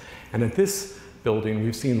arrowheads. And at this building,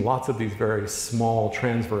 we've seen lots of these very small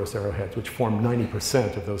transverse arrowheads, which form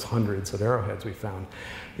 90% of those hundreds of arrowheads we found.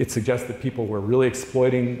 It suggests that people were really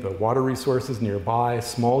exploiting the water resources nearby,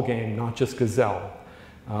 small game, not just gazelle.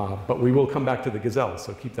 But we will come back to the gazelle,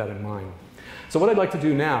 so keep that in mind. So what I'd like to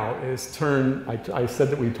do now is turn, I said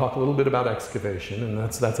that we'd talk a little bit about excavation,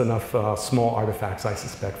 and that's enough small artifacts, I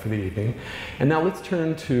suspect, for the evening. And now let's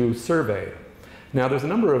turn to survey. Now there's a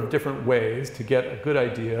number of different ways to get a good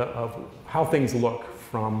idea of how things look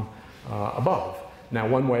from above. Now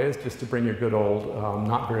one way is just to bring your good old,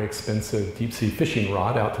 not very expensive deep sea fishing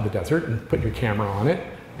rod out to the desert and put your camera on it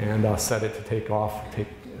and set it to take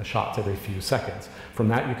shots every few seconds. From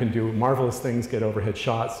that you can do marvelous things, get overhead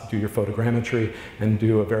shots, do your photogrammetry, and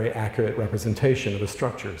do a very accurate representation of a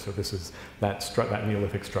structure. So this is that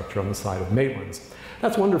Neolithic structure on the side of Maitland's.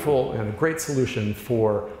 That's wonderful and a great solution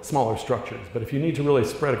for smaller structures. But if you need to really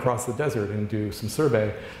spread across the desert and do some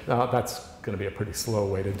survey, that's going to be a pretty slow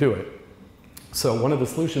way to do it. So one of the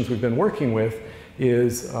solutions we've been working with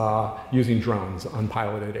is using drones,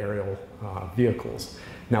 unpiloted aerial vehicles.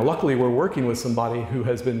 Now luckily we're working with somebody who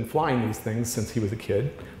has been flying these things since he was a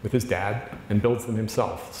kid with his dad and builds them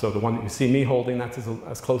himself. So the one that you see me holding, that's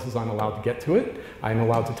as close as I'm allowed to get to it. I'm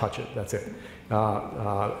allowed to touch it, that's it.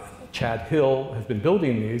 Chad Hill has been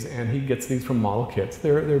building these, and he gets these from model kits.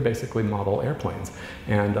 They're basically model airplanes,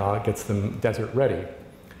 and gets them desert ready.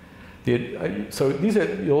 So these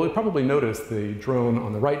are, you'll probably notice the drone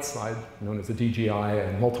on the right side, known as a DJI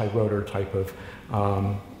and multi-rotor type of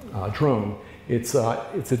drone. Its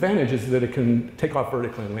advantage is that it can take off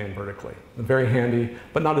vertically and land vertically. Very handy,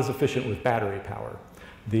 but not as efficient with battery power.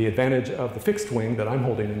 The advantage of the fixed wing that I'm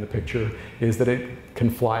holding in the picture is that it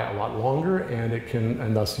can fly a lot longer, and it can,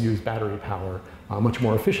 and thus use battery power much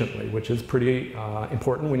more efficiently, which is pretty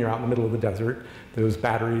important when you're out in the middle of the desert. Those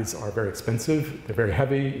batteries are very expensive, they're very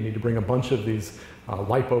heavy, you need to bring a bunch of these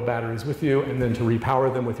LiPo batteries with you, and then to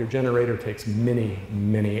repower them with your generator takes many,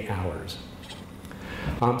 many hours.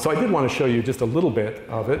 So I did want to show you just a little bit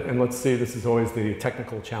of it, and let's see, this is always the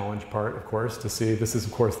technical challenge part, of course, to see. This is,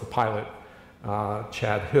 of course, the pilot,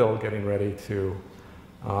 Chad Hill, getting ready to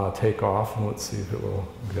take off, and let's see if it will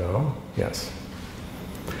go. Yes.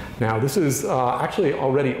 Now this is actually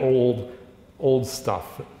already old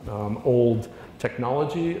stuff, old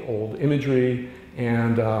technology, old imagery,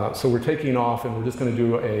 and so we're taking off, and we're just going to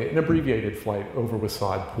do an abbreviated flight over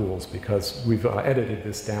Wasad pools because we've edited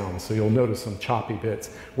this down. So you'll notice some choppy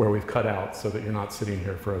bits where we've cut out so that you're not sitting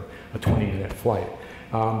here for a 20-minute flight.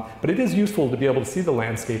 But it is useful to be able to see the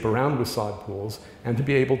landscape around Wasad pools and to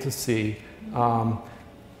be able to see,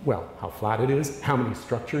 well, how flat it is, how many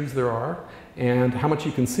structures there are, and how much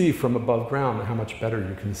you can see from above ground and how much better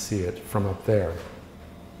you can see it from up there.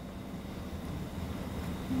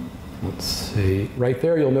 Let's see, right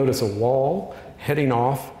there you'll notice a wall heading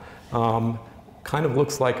off, kind of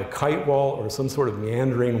looks like a kite wall or some sort of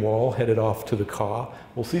meandering wall headed off to the Ka.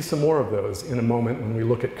 We'll see some more of those in a moment when we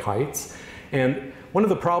look at kites. And one of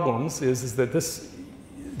the problems is that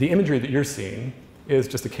the imagery that you're seeing is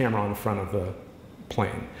just a camera on the front of the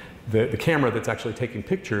plane. The camera that's actually taking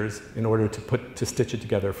pictures in order to stitch it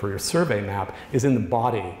together for your survey map is in the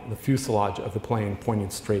body, the fuselage of the plane pointing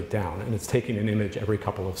straight down, and it's taking an image every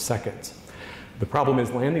couple of seconds. The problem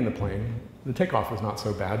is landing the plane. The takeoff was not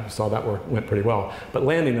so bad. You saw that went pretty well. But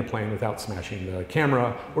landing the plane without smashing the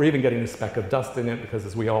camera or even getting a speck of dust in it, because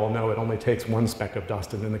as we all know, it only takes one speck of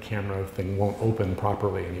dust and then the camera thing won't open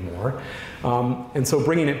properly anymore. And so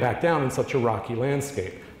bringing it back down in such a rocky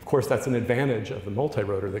landscape. Of course, that's an advantage of the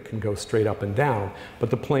multi-rotor that can go straight up and down, but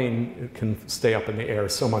the plane can stay up in the air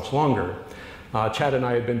so much longer. Chad and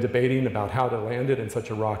I had been debating about how to land it in such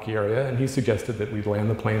a rocky area, and he suggested that we land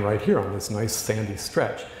the plane right here on this nice sandy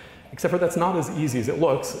stretch. Except for that's not as easy as it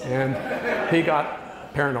looks, and he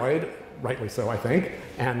got paranoid, rightly so I think,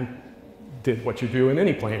 and did what you do in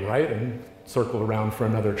any plane, right? And circled around for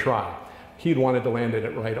another try. He'd wanted to land it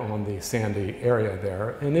right on the sandy area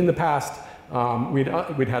there. And in the past, we'd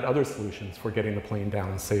had other solutions for getting the plane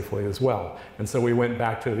down safely as well. And so we went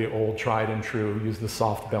back to the old tried and true, use the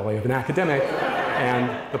soft belly of an academic,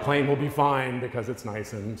 and the plane will be fine because it's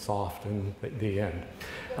nice and soft in the end.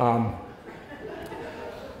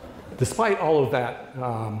 Despite all of that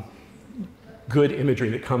good imagery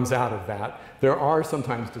that comes out of that, there are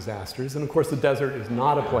sometimes disasters. And of course, the desert is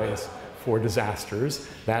not a place for disasters.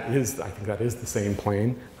 That is, I think that is the same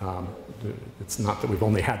plane. It's not that we've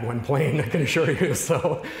only had one plane, I can assure you.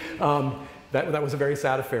 So that was a very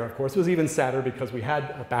sad affair, of course. It was even sadder because we had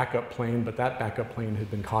a backup plane, but that backup plane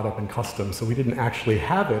had been caught up in customs, so we didn't actually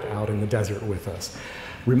have it out in the desert with us.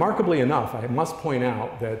 Remarkably enough, I must point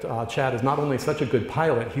out that Chad is not only such a good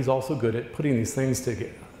pilot, he's also good at putting these things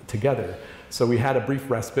together. So we had a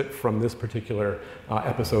brief respite from this particular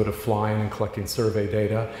episode of flying and collecting survey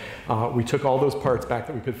data. We took all those parts back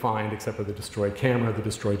that we could find, except for the destroyed camera, the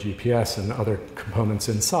destroyed GPS, and other components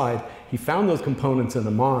inside. He found those components in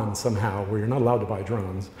Amman somehow, where you're not allowed to buy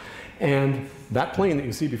drones. And that plane that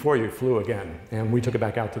you see before you flew again. And we took it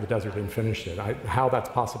back out to the desert and finished it. How that's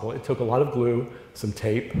possible, it took a lot of glue, some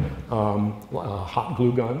tape, hot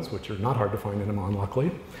glue guns, which are not hard to find in Amman,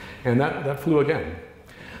 luckily. And that flew again.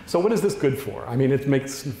 So what is this good for? I mean, it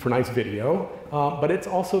makes for nice video, but it's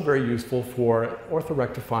also very useful for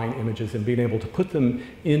orthorectifying images and being able to put them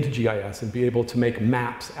into GIS and be able to make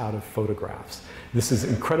maps out of photographs. This is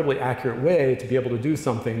an incredibly accurate way to be able to do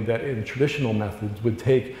something that in traditional methods would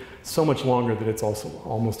take so much longer that it's also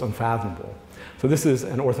almost unfathomable. So this is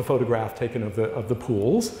an orthophotograph taken of the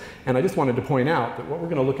pools, and I just wanted to point out that what we're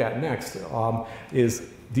going to look at next is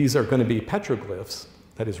these are going to be petroglyphs,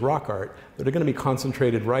 that is rock art, that are going to be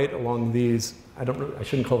concentrated right along these, I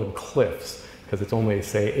shouldn't call them cliffs, because it's only,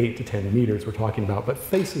 say, 8 to 10 meters we're talking about, but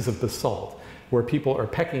faces of basalt, where people are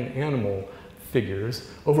pecking animal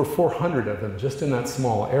figures, over 400 of them just in that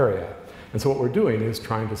small area. And so what we're doing is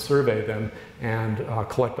trying to survey them and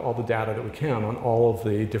collect all the data that we can on all of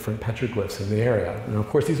the different petroglyphs in the area. And of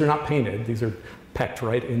course, these are not painted. These are pecked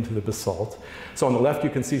right into the basalt. So on the left, you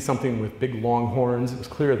can see something with big long horns. It was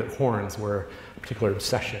clear that horns were a particular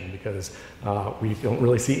obsession because we don't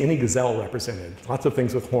really see any gazelle represented. Lots of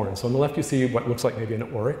things with horns. So on the left, you see what looks like maybe an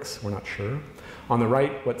oryx. We're not sure. On the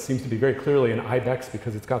right, what seems to be very clearly an ibex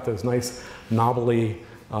because it's got those nice knobbly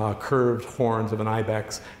curved horns of an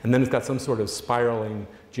ibex. And then it's got some sort of spiraling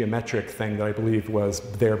geometric thing that I believe was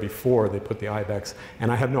there before they put the ibex.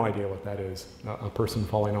 And I have no idea what that is. A person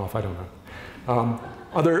falling off, I don't know.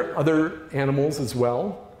 Other animals as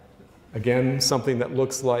well. Again, something that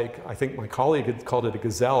looks like, I think my colleague had called it a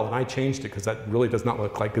gazelle, and I changed it because that really does not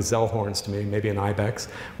look like gazelle horns to me, maybe an ibex,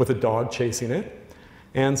 with a dog chasing it.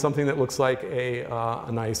 And something that looks like a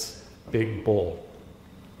nice big bull.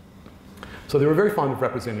 So they were very fond of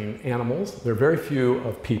representing animals. There are very few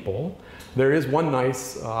of people. There is one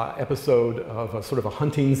nice episode of a sort of a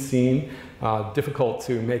hunting scene, difficult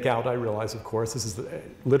to make out, I realize, of course. This is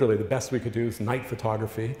literally the best we could do is night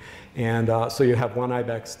photography. And so you have one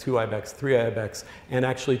ibex, two ibex, three ibex, and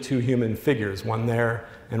actually two human figures, one there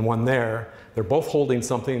and one there. They're both holding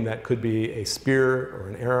something that could be a spear or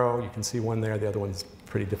an arrow. You can see one there, the other one's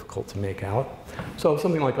pretty difficult to make out. So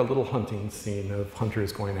something like a little hunting scene of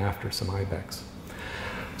hunters going after some ibex.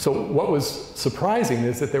 So what was surprising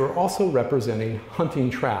is that they were also representing hunting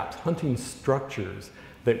traps, hunting structures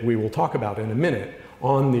that we will talk about in a minute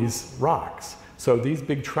on these rocks. So these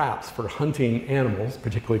big traps for hunting animals,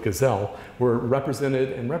 particularly gazelle, were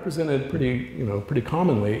represented pretty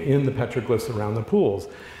commonly in the petroglyphs around the pools.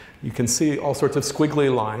 You can see all sorts of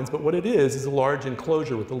squiggly lines, but what it is a large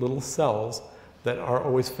enclosure with the little cells that are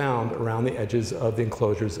always found around the edges of the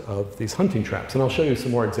enclosures of these hunting traps. And I'll show you some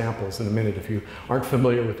more examples in a minute. If you aren't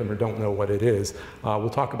familiar with them or don't know what it is, we'll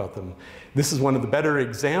talk about them. This is one of the better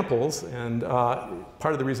examples, and part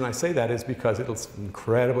of the reason I say that is because it's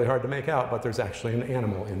incredibly hard to make out, but there's actually an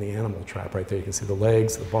animal in the animal trap right there. You can see the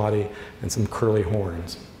legs, the body, and some curly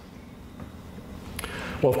horns.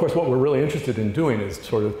 Well, of course, what we're really interested in doing is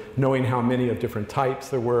sort of knowing how many of different types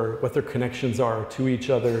there were, what their connections are to each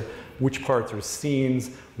other, which parts are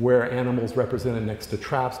scenes, where animals represented next to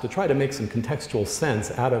traps, to try to make some contextual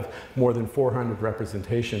sense out of more than 400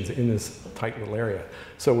 representations in this tight little area.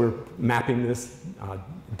 So we're mapping this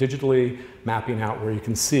digitally, mapping out where you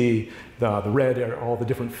can see the red are all the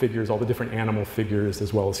different figures, all the different animal figures,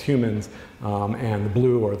 as well as humans, and the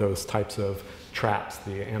blue are those types of traps,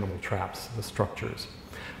 the animal traps, the structures.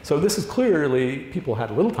 So this is clearly, people had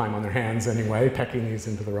a little time on their hands anyway, pecking these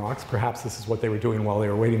into the rocks. Perhaps this is what they were doing while they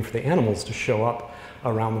were waiting for the animals to show up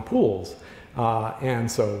around the pools.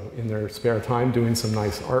 And so in their spare time, doing some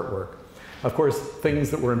nice artwork. Of course, things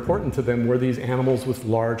that were important to them were these animals with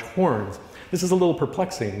large horns. This is a little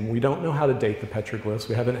perplexing. We don't know how to date the petroglyphs.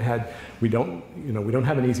 We don't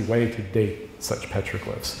have an easy way to date such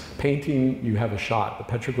petroglyphs. Painting, you have a shot.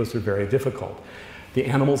 The petroglyphs are very difficult. The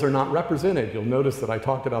animals are not represented. You'll notice that I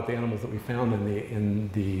talked about the animals that we found in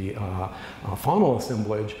the faunal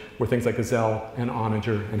assemblage were things like gazelle and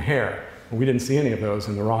onager and hare. We didn't see any of those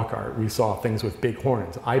in the rock art. We saw things with big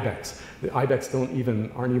horns, ibex. The ibex aren't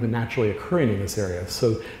even naturally occurring in this area.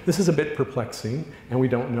 So this is a bit perplexing, and we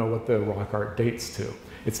don't know what the rock art dates to.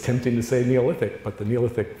 It's tempting to say Neolithic, but the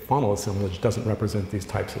Neolithic faunal assemblage doesn't represent these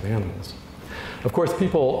types of animals. Of course,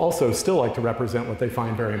 people also still like to represent what they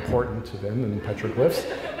find very important to them in petroglyphs,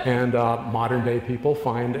 and modern day people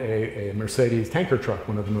find a Mercedes tanker truck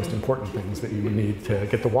one of the most important things that you would need to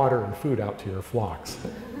get the water and food out to your flocks.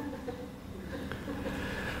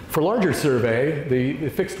 For larger survey, the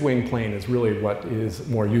fixed wing plane is really what is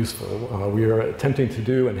more useful. We are attempting to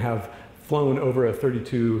do and have flown over a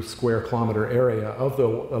 32 square kilometer area of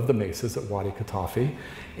the mesas at Wadi Katafi.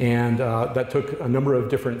 And that took a number of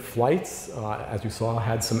different flights. As you saw,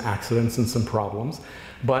 had some accidents and some problems.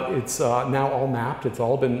 But it's now all mapped. It's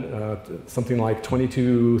all been something like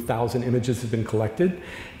 22,000 images have been collected.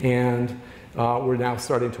 And we're now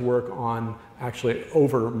starting to work on actually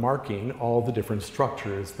over-marking all the different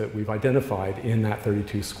structures that we've identified in that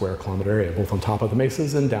 32 square kilometer area, both on top of the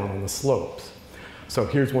mesas and down on the slopes. So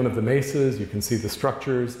here's one of the mesas. You can see the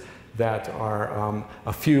structures that are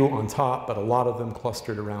a few on top, but a lot of them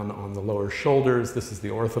clustered around on the lower shoulders. This is the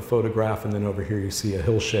orthophotograph, and then over here you see a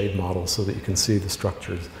hillshade model so that you can see the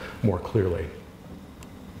structures more clearly.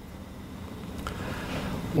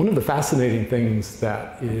 One of the fascinating things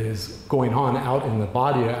that is going on out in the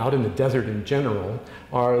Badia, out in the desert in general,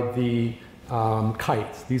 are the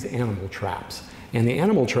kites, these animal traps. And the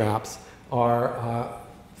animal traps are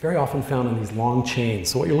very often found in these long chains.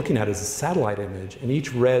 So what you're looking at is a satellite image, and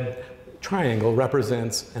each red triangle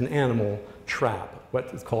represents an animal trap, what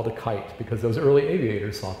is called a kite, because those early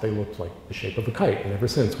aviators thought they looked like the shape of a kite, and ever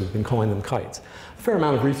since we've been calling them kites. A fair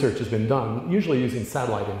amount of research has been done, usually using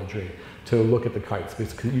satellite imagery, to look at the kites,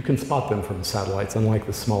 because you can spot them from satellites, unlike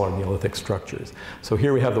the smaller Neolithic structures. So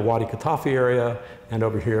here we have the Wadi Katafi area, and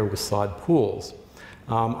over here Wasad pools.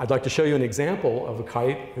 I'd like to show you an example of a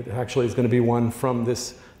kite. It actually is going to be one from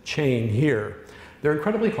this chain here. They're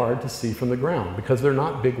incredibly hard to see from the ground because they're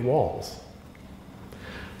not big walls.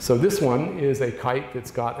 So this one is a kite that's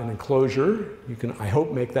got an enclosure. You can, I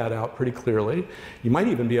hope, make that out pretty clearly. You might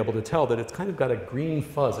even be able to tell that it's kind of got a green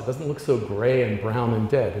fuzz. It doesn't look so gray and brown and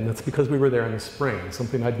dead, and that's because we were there in the spring,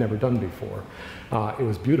 something I'd never done before. It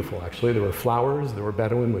was beautiful, actually. There were flowers, there were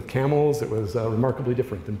Bedouin with camels. It was remarkably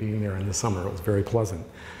different than being there in the summer. It was very pleasant.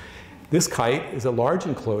 This kite is a large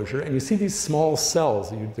enclosure, and you see these small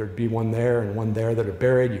cells. There'd be one there and one there that are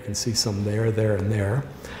buried. You can see some there, there, and there.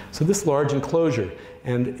 So this large enclosure,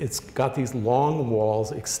 and it's got these long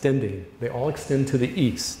walls extending. They all extend to the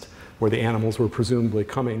east, where the animals were presumably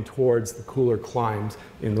coming towards the cooler climes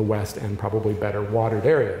in the west and probably better watered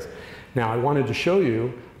areas. Now, I wanted to show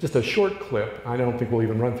you just a short clip. I don't think we'll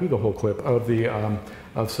even run through the whole clip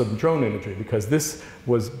of some drone imagery, because this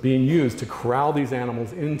was being used to corral these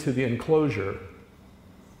animals into the enclosure.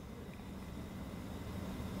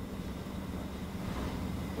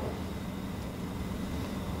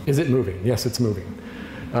 Is it moving? Yes, it's moving.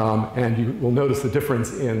 And you will notice the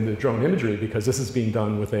difference in the drone imagery, because this is being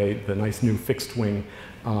done with the nice new fixed wing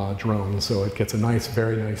drone, so it gets a nice,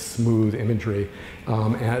 very nice, smooth imagery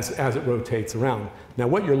as it rotates around. Now,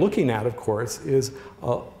 what you're looking at, of course, is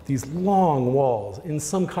these long walls. In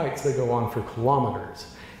some kites, they go on for kilometers,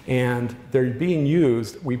 and they're being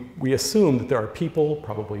used. We assume that there are people,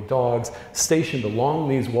 probably dogs, stationed along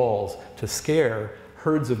these walls to scare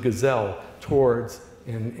herds of gazelle towards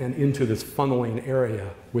and into this funneling area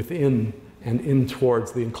within and in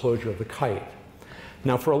towards the enclosure of the kite.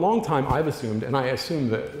 Now, for a long time, I've assumed, and I assume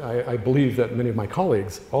that I believe that many of my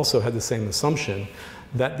colleagues also had the same assumption,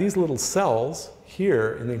 that these little cells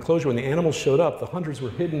here in the enclosure, when the animals showed up, the hunters were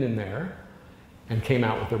hidden in there and came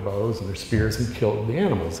out with their bows and their spears and killed the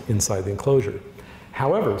animals inside the enclosure.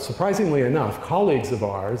 However, surprisingly enough, colleagues of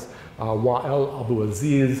ours, Wael Abu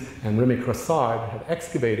Aziz and Remy Crassard, have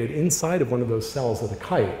excavated inside of one of those cells of the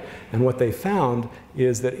kite. And what they found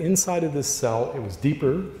is that inside of this cell, it was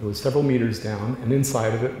deeper, it was several meters down, and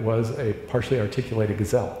inside of it was a partially articulated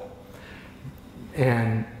gazelle.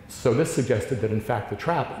 And so this suggested that, in fact, the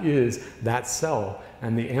trap is that cell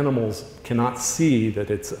and the animals cannot see that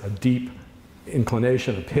it's a deep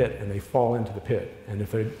inclination, a pit, and they fall into the pit. And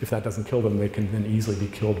if that doesn't kill them, they can then easily be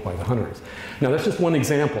killed by the hunters. Now, that's just one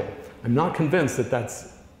example. I'm not convinced that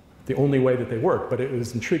that's the only way that they work, but it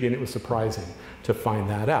was intriguing, it was surprising to find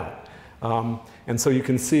that out. And so you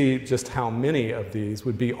can see just how many of these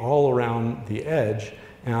would be all around the edge,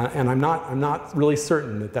 and I'm not really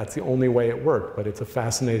certain that that's the only way it worked, but it's a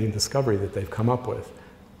fascinating discovery that they've come up with.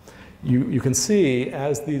 You can see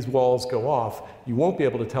as these walls go off, you won't be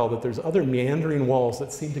able to tell that there's other meandering walls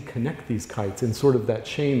that seem to connect these kites in sort of that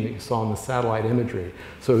chain that you saw in the satellite imagery,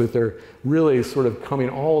 so that they're really sort of coming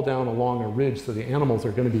all down along a ridge, so the animals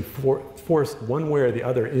are going to be forced one way or the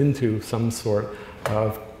other into some sort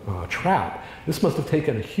of trap. This must have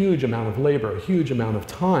taken a huge amount of labor, a huge amount of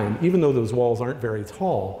time. Even though those walls aren't very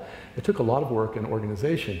tall, it took a lot of work and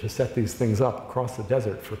organization to set these things up across the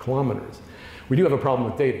desert for kilometers. We do have a problem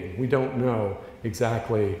with dating. We don't know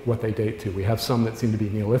exactly what they date to. We have some that seem to be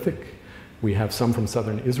Neolithic. We have some from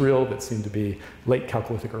southern Israel that seem to be late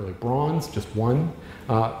Chalcolithic, early Bronze, just one.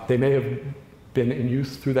 They may have been in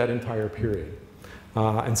use through that entire period.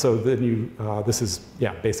 And so then this is,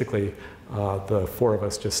 basically the four of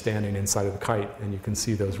us just standing inside of the kite, and you can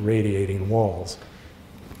see those radiating walls.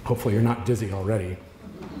 Hopefully you're not dizzy already.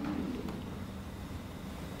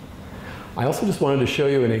 I also just wanted to show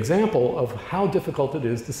you an example of how difficult it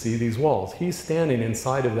is to see these walls. He's standing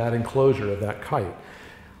inside of that enclosure of that kite.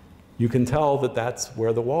 You can tell that that's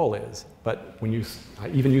where the wall is, but when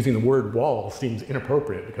even using the word wall seems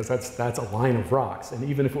inappropriate, because that's a line of rocks, and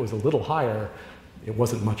even if it was a little higher, it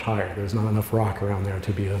wasn't much higher. There's not enough rock around there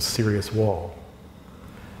to be a serious wall.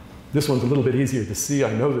 This one's a little bit easier to see.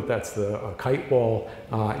 I know that that's the kite wall.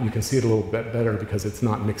 You can see it a little bit better because it's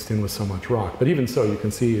not mixed in with so much rock. But even so, you can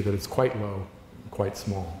see that it's quite low, quite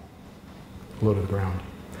small, low to the ground.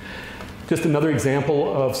 Just another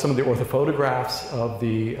example of some of the orthophotographs of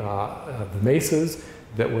the mesas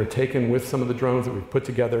that were taken with some of the drones that we've put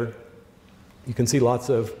together. You can see lots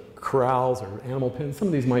of corrals or animal pens. Some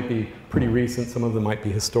of these might be pretty recent, some of them might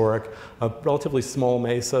be historic. A relatively small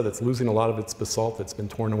mesa that's losing a lot of its basalt that's been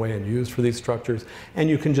torn away and used for these structures. And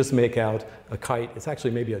you can just make out a kite. It's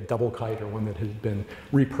actually maybe a double kite or one that has been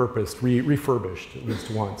repurposed, refurbished at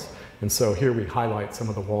least once. And so here we highlight some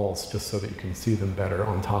of the walls just so that you can see them better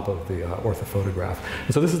on top of the orthophotograph.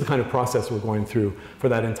 And so this is the kind of process we're going through for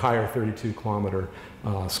that entire 32-kilometer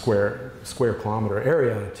square kilometer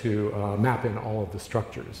area to map in all of the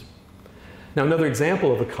structures. Now, another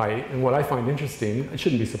example of a kite, and what I find interesting, it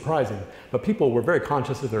shouldn't be surprising, but people were very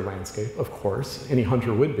conscious of their landscape, of course, any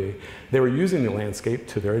hunter would be. They were using the landscape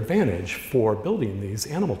to their advantage for building these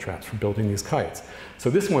animal traps, for building these kites. So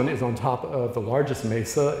this one is on top of the largest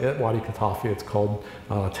mesa at Wadi Katafi. It's called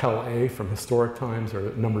Tel A from historic times,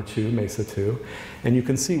 or number 2, Mesa 2. And you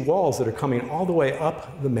can see walls that are coming all the way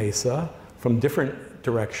up the mesa from different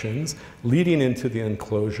directions, leading into the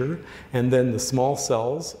enclosure, and then the small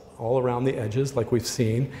cells all around the edges, like we've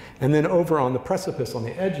seen, and then over on the precipice on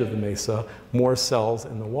the edge of the mesa, more cells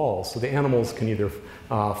in the walls. So the animals can either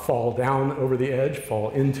fall down over the edge,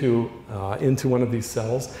 fall into one of these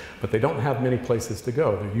cells, but they don't have many places to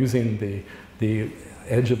go. They're using the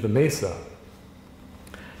edge of the mesa.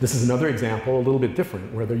 This is another example, a little bit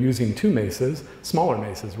different, where they're using 2 mesas, smaller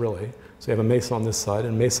mesas really. So you have a mesa on this side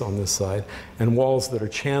and a mesa on this side, and walls that are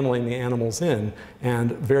channeling the animals in,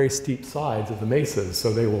 and very steep sides of the mesas,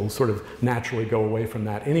 so they will sort of naturally go away from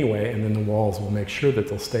that anyway, and then the walls will make sure that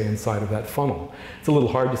they'll stay inside of that funnel. It's a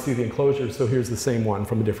little hard to see the enclosure, so here's the same one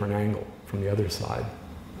from a different angle, from the other side.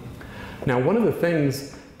 Now, one of the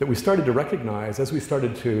things that we started to recognize as we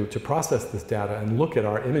started to process this data and look at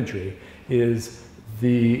our imagery is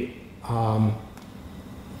the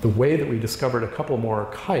way that we discovered a couple more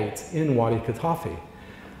kites in Wadi Katafi.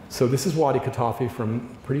 So this is Wadi Katafi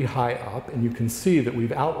from pretty high up, and you can see that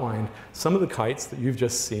we've outlined some of the kites that you've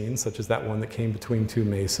just seen, such as that one that came between 2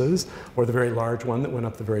 mesas, or the very large one that went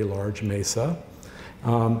up the very large mesa.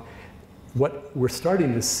 What we're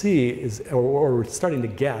starting to see is, or we're starting to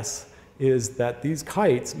guess, is that these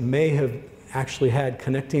kites may have actually had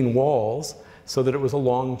connecting walls so that it was a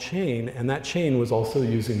long chain, and that chain was also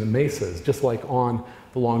using the mesas, just like on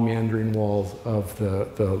the long meandering walls of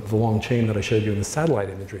the long chain that I showed you in the satellite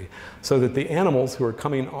imagery. So that the animals who are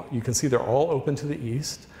coming, you can see they're all open to the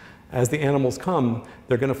east. As the animals come,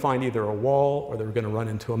 they're going to find either a wall or they're going to run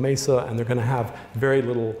into a mesa, and they're going to have very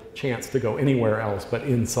little chance to go anywhere else but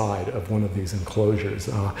inside of one of these enclosures.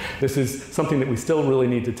 This is something that we still really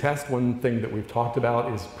need to test. One thing that we've talked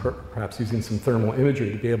about is perhaps using some thermal imagery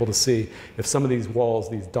to be able to see if some of these walls,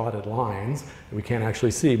 these dotted lines that we can't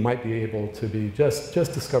actually see, might be able to be just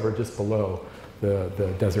discovered just below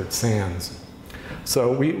the desert sands.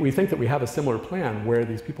 So we think that we have a similar plan where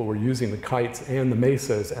these people were using the kites and the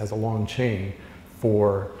mesas as a long chain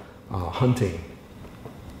for hunting.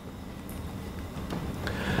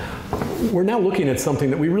 We're now looking at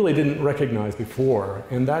something that we really didn't recognize before,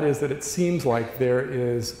 and that is that it seems like there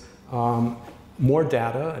is more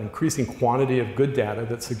data, an increasing quantity of good data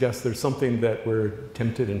that suggests there's something that we're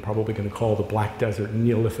tempted and probably going to call the Black Desert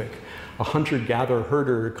Neolithic, a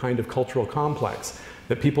hunter-gatherer-herder kind of cultural complex,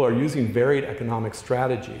 that people are using varied economic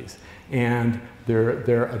strategies, and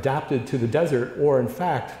they're adapted to the desert, or in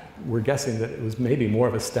fact, we're guessing that it was maybe more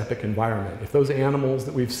of a steppe environment. If those animals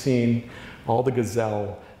that we've seen, all the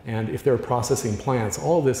gazelle, and if they're processing plants,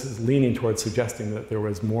 all of this is leaning towards suggesting that there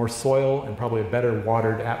was more soil and probably a better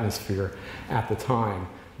watered atmosphere at the time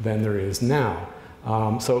than there is now.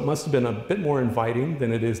 So it must have been a bit more inviting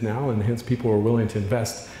than it is now, and hence people were willing to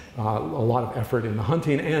invest a lot of effort in the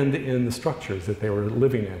hunting and in the structures that they were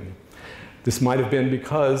living in. This might have been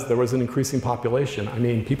because there was an increasing population. I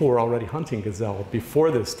mean, people were already hunting gazelle before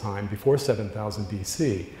this time, before 7000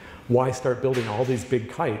 BC. Why start building all these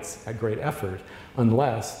big kites at great effort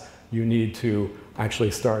unless you need to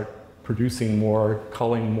actually start producing more,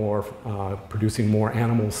 culling more, producing more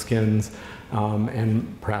animal skins,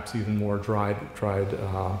 and perhaps even more dried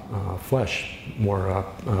flesh, more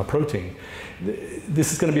protein.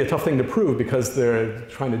 This is going to be a tough thing to prove because they're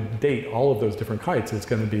trying to date all of those different kites. It's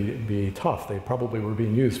going to be tough. They probably were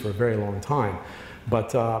being used for a very long time.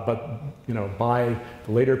 But you know, by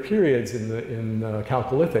the later periods in the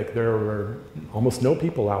Chalcolithic, there were almost no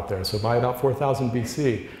people out there. So by about 4000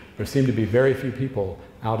 BC, there seemed to be very few people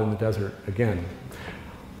out in the desert again.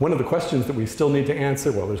 One of the questions that we still need to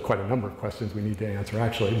answer, well, there's quite a number of questions we need to answer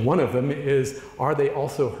actually. One of them is, are they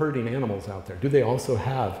also herding animals out there? Do they also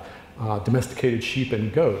have domesticated sheep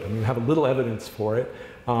and goat? I mean, we have a little evidence for it.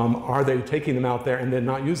 Are they taking them out there and then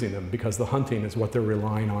not using them because the hunting is what they're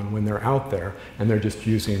relying on when they're out there and they're just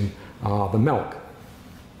using the milk?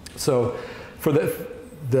 So for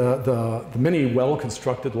the many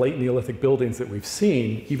well-constructed late Neolithic buildings that we've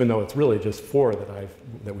seen, even though it's really just 4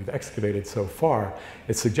 that we've excavated so far,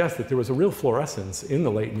 it suggests that there was a real fluorescence in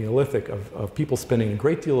the late Neolithic of people spending a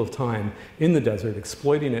great deal of time in the desert,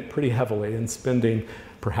 exploiting it pretty heavily and spending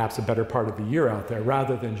perhaps a better part of the year out there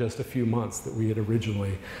rather than just a few months that we had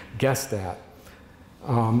originally guessed at.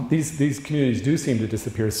 These communities do seem to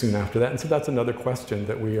disappear soon after that, and so that's another question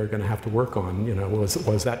that we are going to have to work on. You know,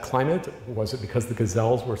 was that climate? Was it because the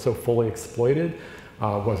gazelles were so fully exploited?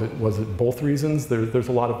 Was it both reasons? There's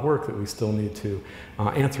a lot of work that we still need to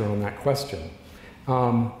answer on that question.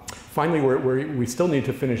 Finally, we still need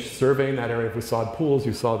to finish surveying that area of facade pools.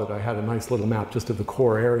 You saw that I had a nice little map just of the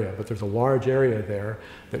core area, but there's a large area there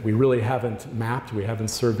that we really haven't mapped, we haven't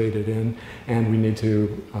surveyed it in, and we need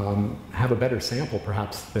to have a better sample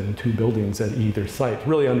perhaps than 2 buildings at either site to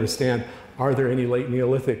really understand, are there any late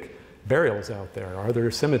Neolithic burials out there? Are there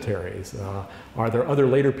cemeteries? Are there other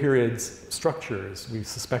later periods structures? We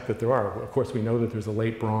suspect that there are. Of course, we know that there's a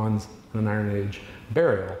late Bronze and an Iron Age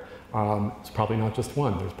burial. It's probably not just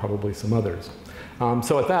one, there's probably some others.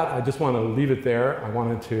 So at that, I just want to leave it there. I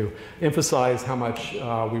wanted to emphasize how much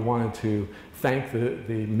we wanted to thank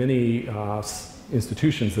the many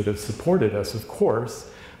institutions that have supported us, of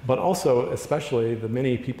course, but also especially the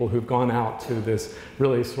many people who've gone out to this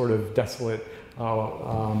really sort of desolate,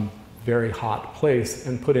 very hot place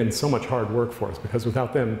and put in so much hard work for us, because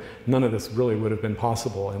without them, none of this really would have been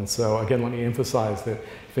possible. And so again, let me emphasize that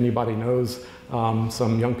if anybody knows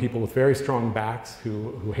some young people with very strong backs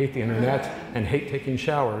who hate the internet and hate taking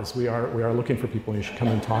showers, we are looking for people, and you should come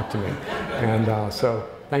and talk to me. And so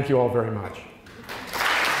thank you all very much.